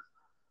hurt,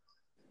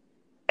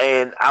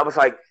 and I was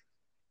like,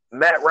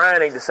 Matt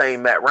Ryan ain't the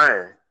same Matt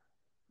Ryan.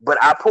 But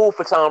I pulled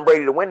for Tom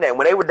Brady to win that.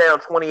 When they were down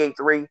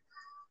 28-3,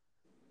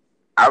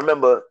 I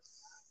remember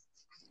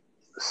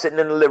sitting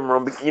in the living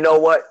room. You know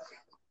what?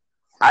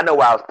 I know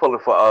why I was pulling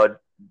for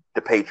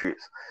the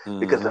Patriots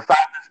because the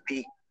Falcons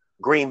beat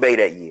Green Bay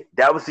that year.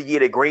 That was the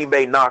year that Green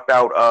Bay knocked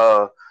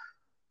out.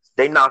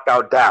 They knocked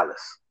out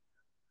Dallas.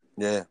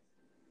 Yeah.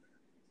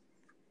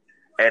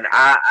 And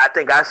I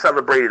think I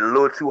celebrated a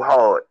little too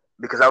hard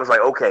because I was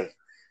like, okay,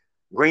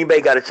 Green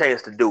Bay got a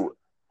chance to do it.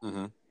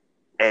 Mm-hmm.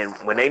 And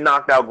when they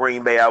knocked out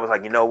Green Bay, I was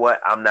like, you know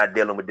what? I'm not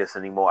dealing with this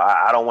anymore.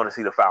 I don't want to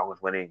see the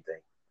Falcons win anything.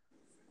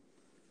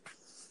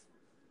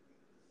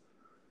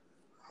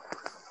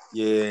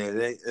 Yeah,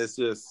 it's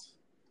just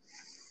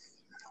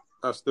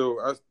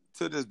to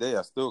this day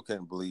I still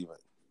can't believe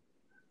it.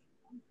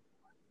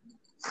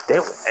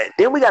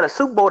 Then we got a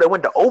Super Bowl that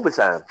went to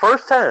overtime.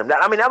 First time.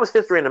 I mean, that was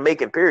history in the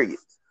making, period.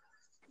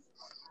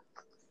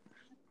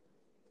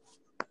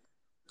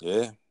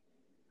 Yeah.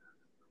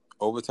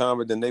 Overtime,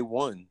 but then they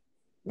won.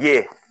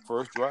 Yeah.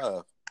 First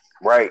drive.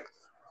 Right.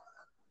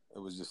 It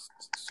was just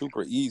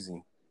super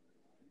easy.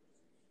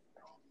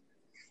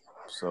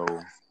 So,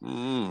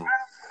 I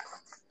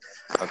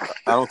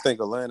don't think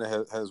Atlanta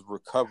has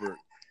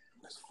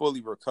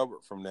fully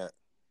recovered from that.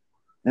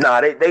 Nah,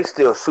 they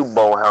still Super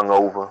Bowl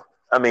hungover.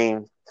 I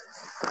mean,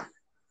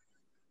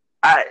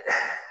 I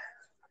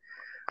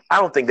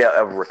don't think they'll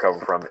ever recover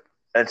from it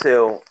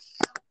until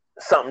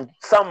something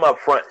up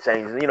front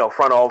changes. You know,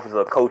 front office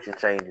or coaching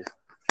changes.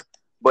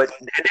 But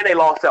and then they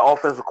lost their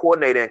offensive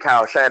coordinator in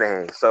Kyle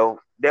Shanahan, so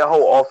their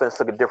whole offense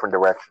took a different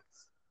direction.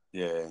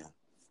 Yeah.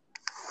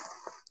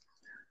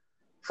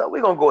 So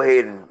we're gonna go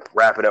ahead and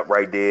wrap it up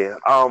right there.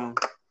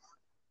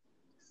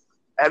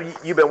 Have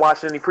you been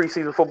watching any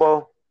preseason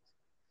football?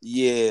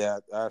 Yeah,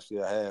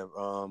 actually I have.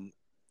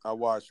 I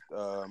watched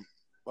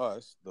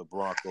us, the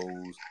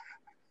Broncos,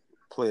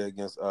 play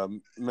against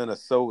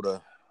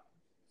Minnesota,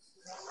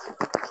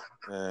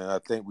 and I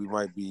think we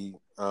might be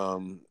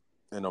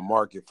in a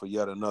market for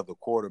yet another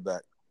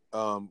quarterback.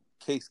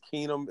 Case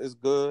Keenum is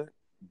good,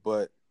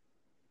 but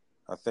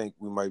I think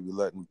we might be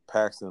letting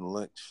Paxton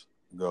Lynch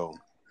go.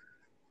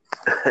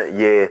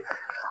 Yeah,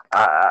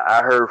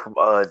 I heard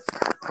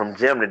from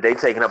Jim that they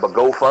taking up a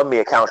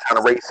GoFundMe account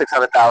trying to raise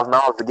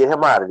 $600,000 to get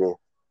him out of there.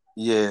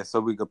 Yeah, so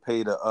we could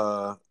pay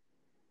the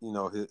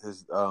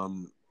his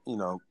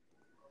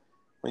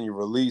when you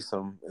release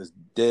him, it's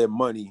dead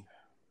money,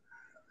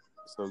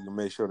 so you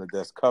make sure that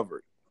that's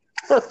covered.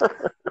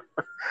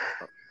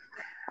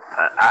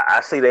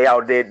 I see they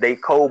out there. They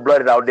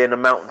cold-blooded out there in the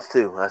mountains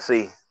too. I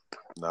see.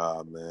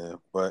 Nah, man.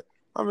 But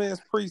I mean,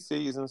 it's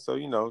preseason, so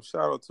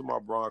shout out to my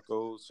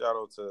Broncos. Shout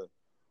out to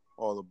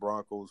all the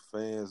Broncos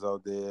fans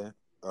out there.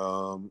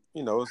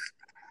 It's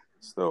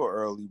still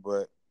early,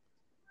 but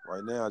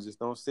right now I just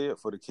don't see it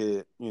for the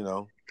kid.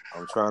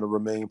 I'm trying to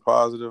remain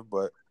positive,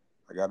 but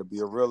I got to be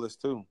a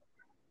realist too.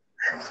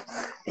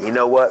 You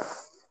know what?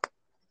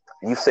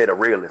 You said a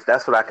realist.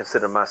 That's what I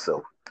consider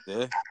myself.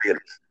 Yeah.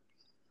 Realist.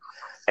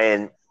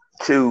 And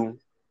to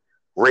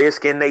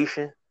Redskin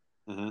Nation,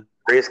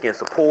 Redskin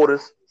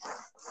supporters,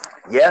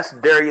 yes,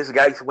 Darius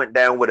Geis went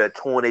down with a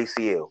torn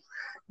ACL.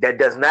 That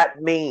does not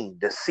mean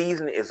the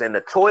season is in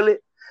the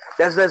toilet.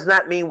 That does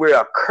not mean we're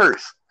a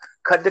curse.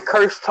 Cut the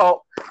curse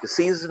talk. The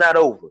season's not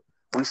over.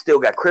 We still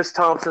got Chris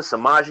Thompson,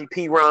 Samaje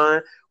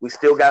Perine. We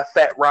still got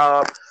Fat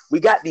Rob. We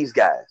got these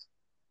guys.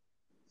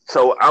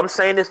 So I'm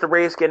saying this to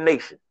Redskin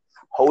Nation.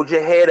 Hold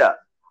your head up.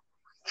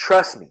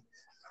 Trust me.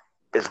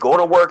 It's going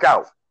to work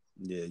out.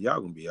 Yeah, y'all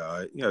going to be all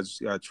right. You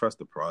just got to trust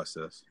the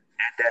process.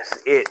 And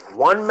that's it.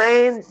 One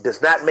man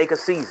does not make a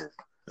season.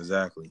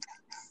 Exactly.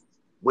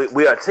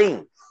 We are a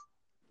team.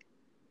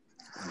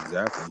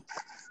 Exactly.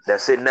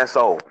 That's it and that's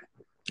all.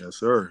 Yes,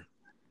 sir.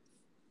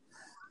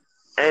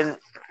 And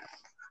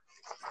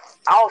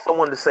I also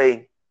wanted to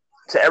say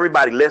to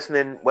everybody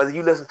listening, whether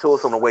you listen to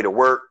us on the way to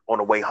work, on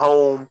the way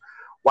home,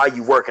 while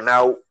you working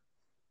out,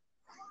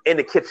 in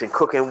the kitchen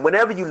cooking,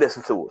 whenever you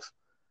listen to us,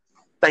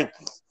 thank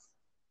you.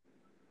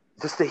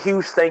 Just a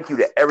huge thank you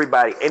to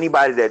everybody,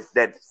 anybody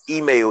that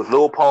emails,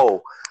 Lil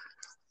Paul,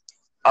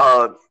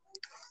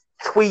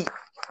 tweet,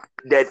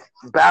 that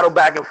battle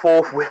back and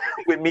forth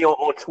with me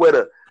on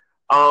Twitter.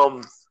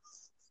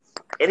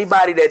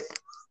 Anybody that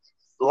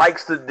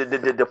likes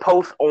the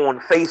post on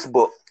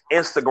Facebook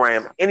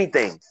Instagram,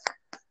 anything.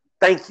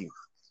 Thank you.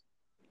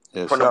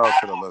 Yeah, shout out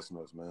to the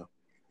listeners, man.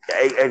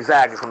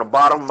 Exactly. From the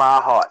bottom of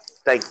my heart.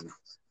 Thank you.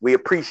 We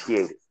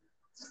appreciate it.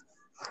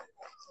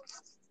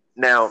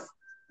 Now,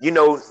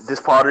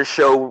 this part of the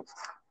show,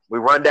 we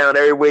run down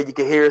everywhere you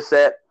can hear us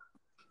at,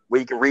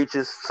 where you can reach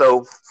us.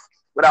 So,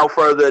 without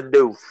further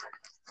ado,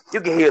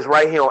 you can hear us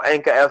right here on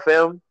Anchor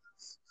FM,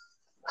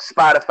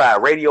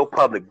 Spotify, Radio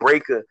Public,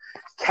 Breaker,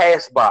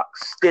 Castbox,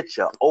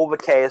 Stitcher,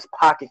 Overcast,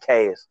 Pocket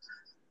Cast,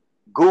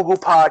 Google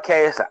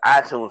Podcasts, and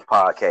iTunes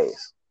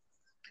Podcasts.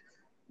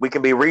 We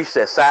can be reached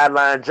at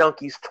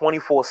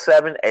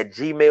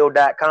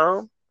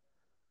sidelinejunkies247@gmail.com.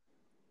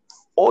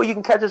 Or you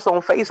can catch us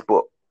on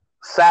Facebook,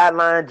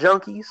 Sideline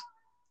Junkies,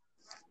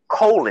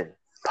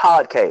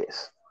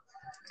 podcast.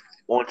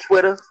 On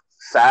Twitter,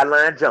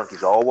 Sideline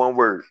Junkies, all one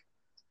word.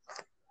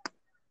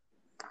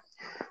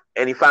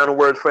 Any final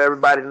words for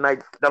everybody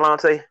tonight,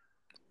 Delonte?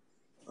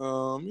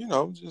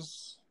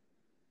 Just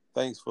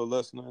thanks for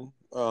listening.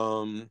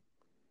 To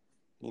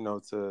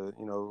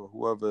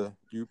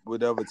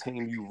whatever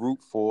team you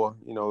root for,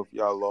 if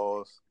y'all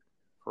lost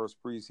first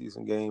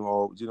preseason game,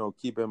 or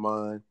keep in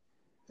mind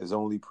it's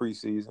only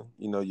preseason.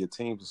 Your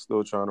teams are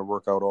still trying to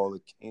work out all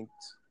the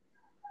kinks.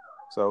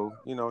 So,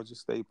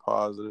 just stay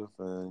positive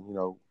and,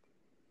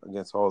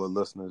 against all the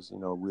listeners,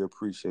 we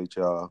appreciate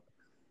y'all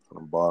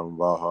from the bottom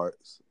of our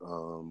hearts.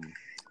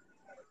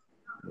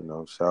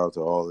 Shout out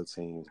to all the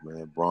teams,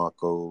 man.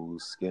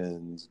 Broncos,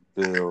 Skins,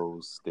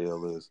 Bills,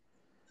 Steelers,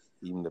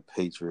 even the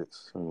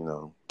Patriots,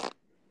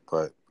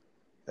 But,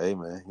 hey,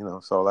 man,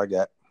 that's all I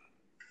got.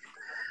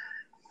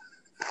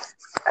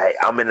 Hey,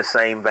 I'm in the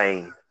same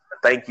vein.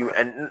 Thank you.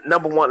 And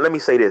number one, let me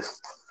say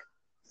this.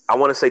 I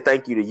want to say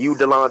thank you to you,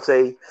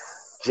 Delonte,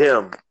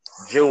 Jim,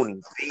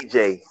 Junie,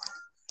 BJ,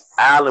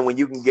 Alan, when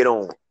you can get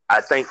on.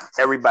 I thank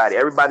everybody.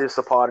 Everybody that's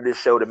a part of this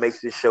show that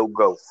makes this show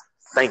go.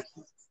 Thank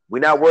you. We're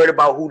not worried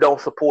about who don't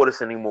support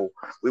us anymore.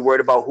 We're worried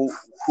about who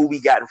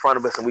we got in front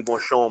of us, and we're going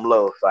to show them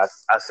love. So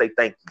I say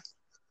thank you.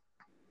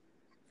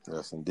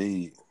 Yes,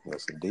 indeed.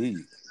 Yes,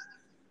 indeed.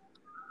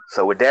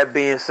 So with that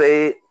being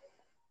said,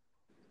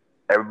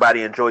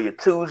 everybody enjoy your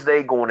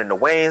Tuesday going into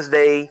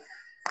Wednesday.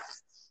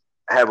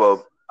 Have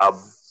a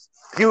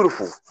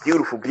beautiful,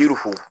 beautiful,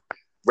 beautiful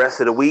rest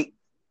of the week.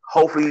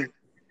 Hopefully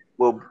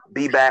we'll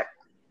be back.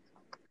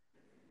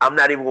 I'm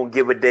not even going to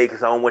give a day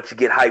because I don't want you to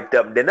get hyped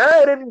up and then,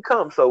 it didn't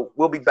come. So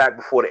we'll be back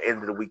before the end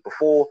of the week.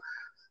 Before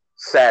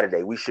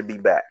Saturday, we should be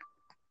back.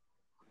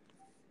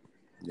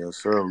 Yes,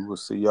 sir. We will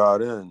see y'all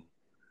then.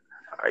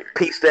 All right.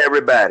 Peace to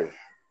everybody.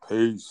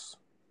 Peace.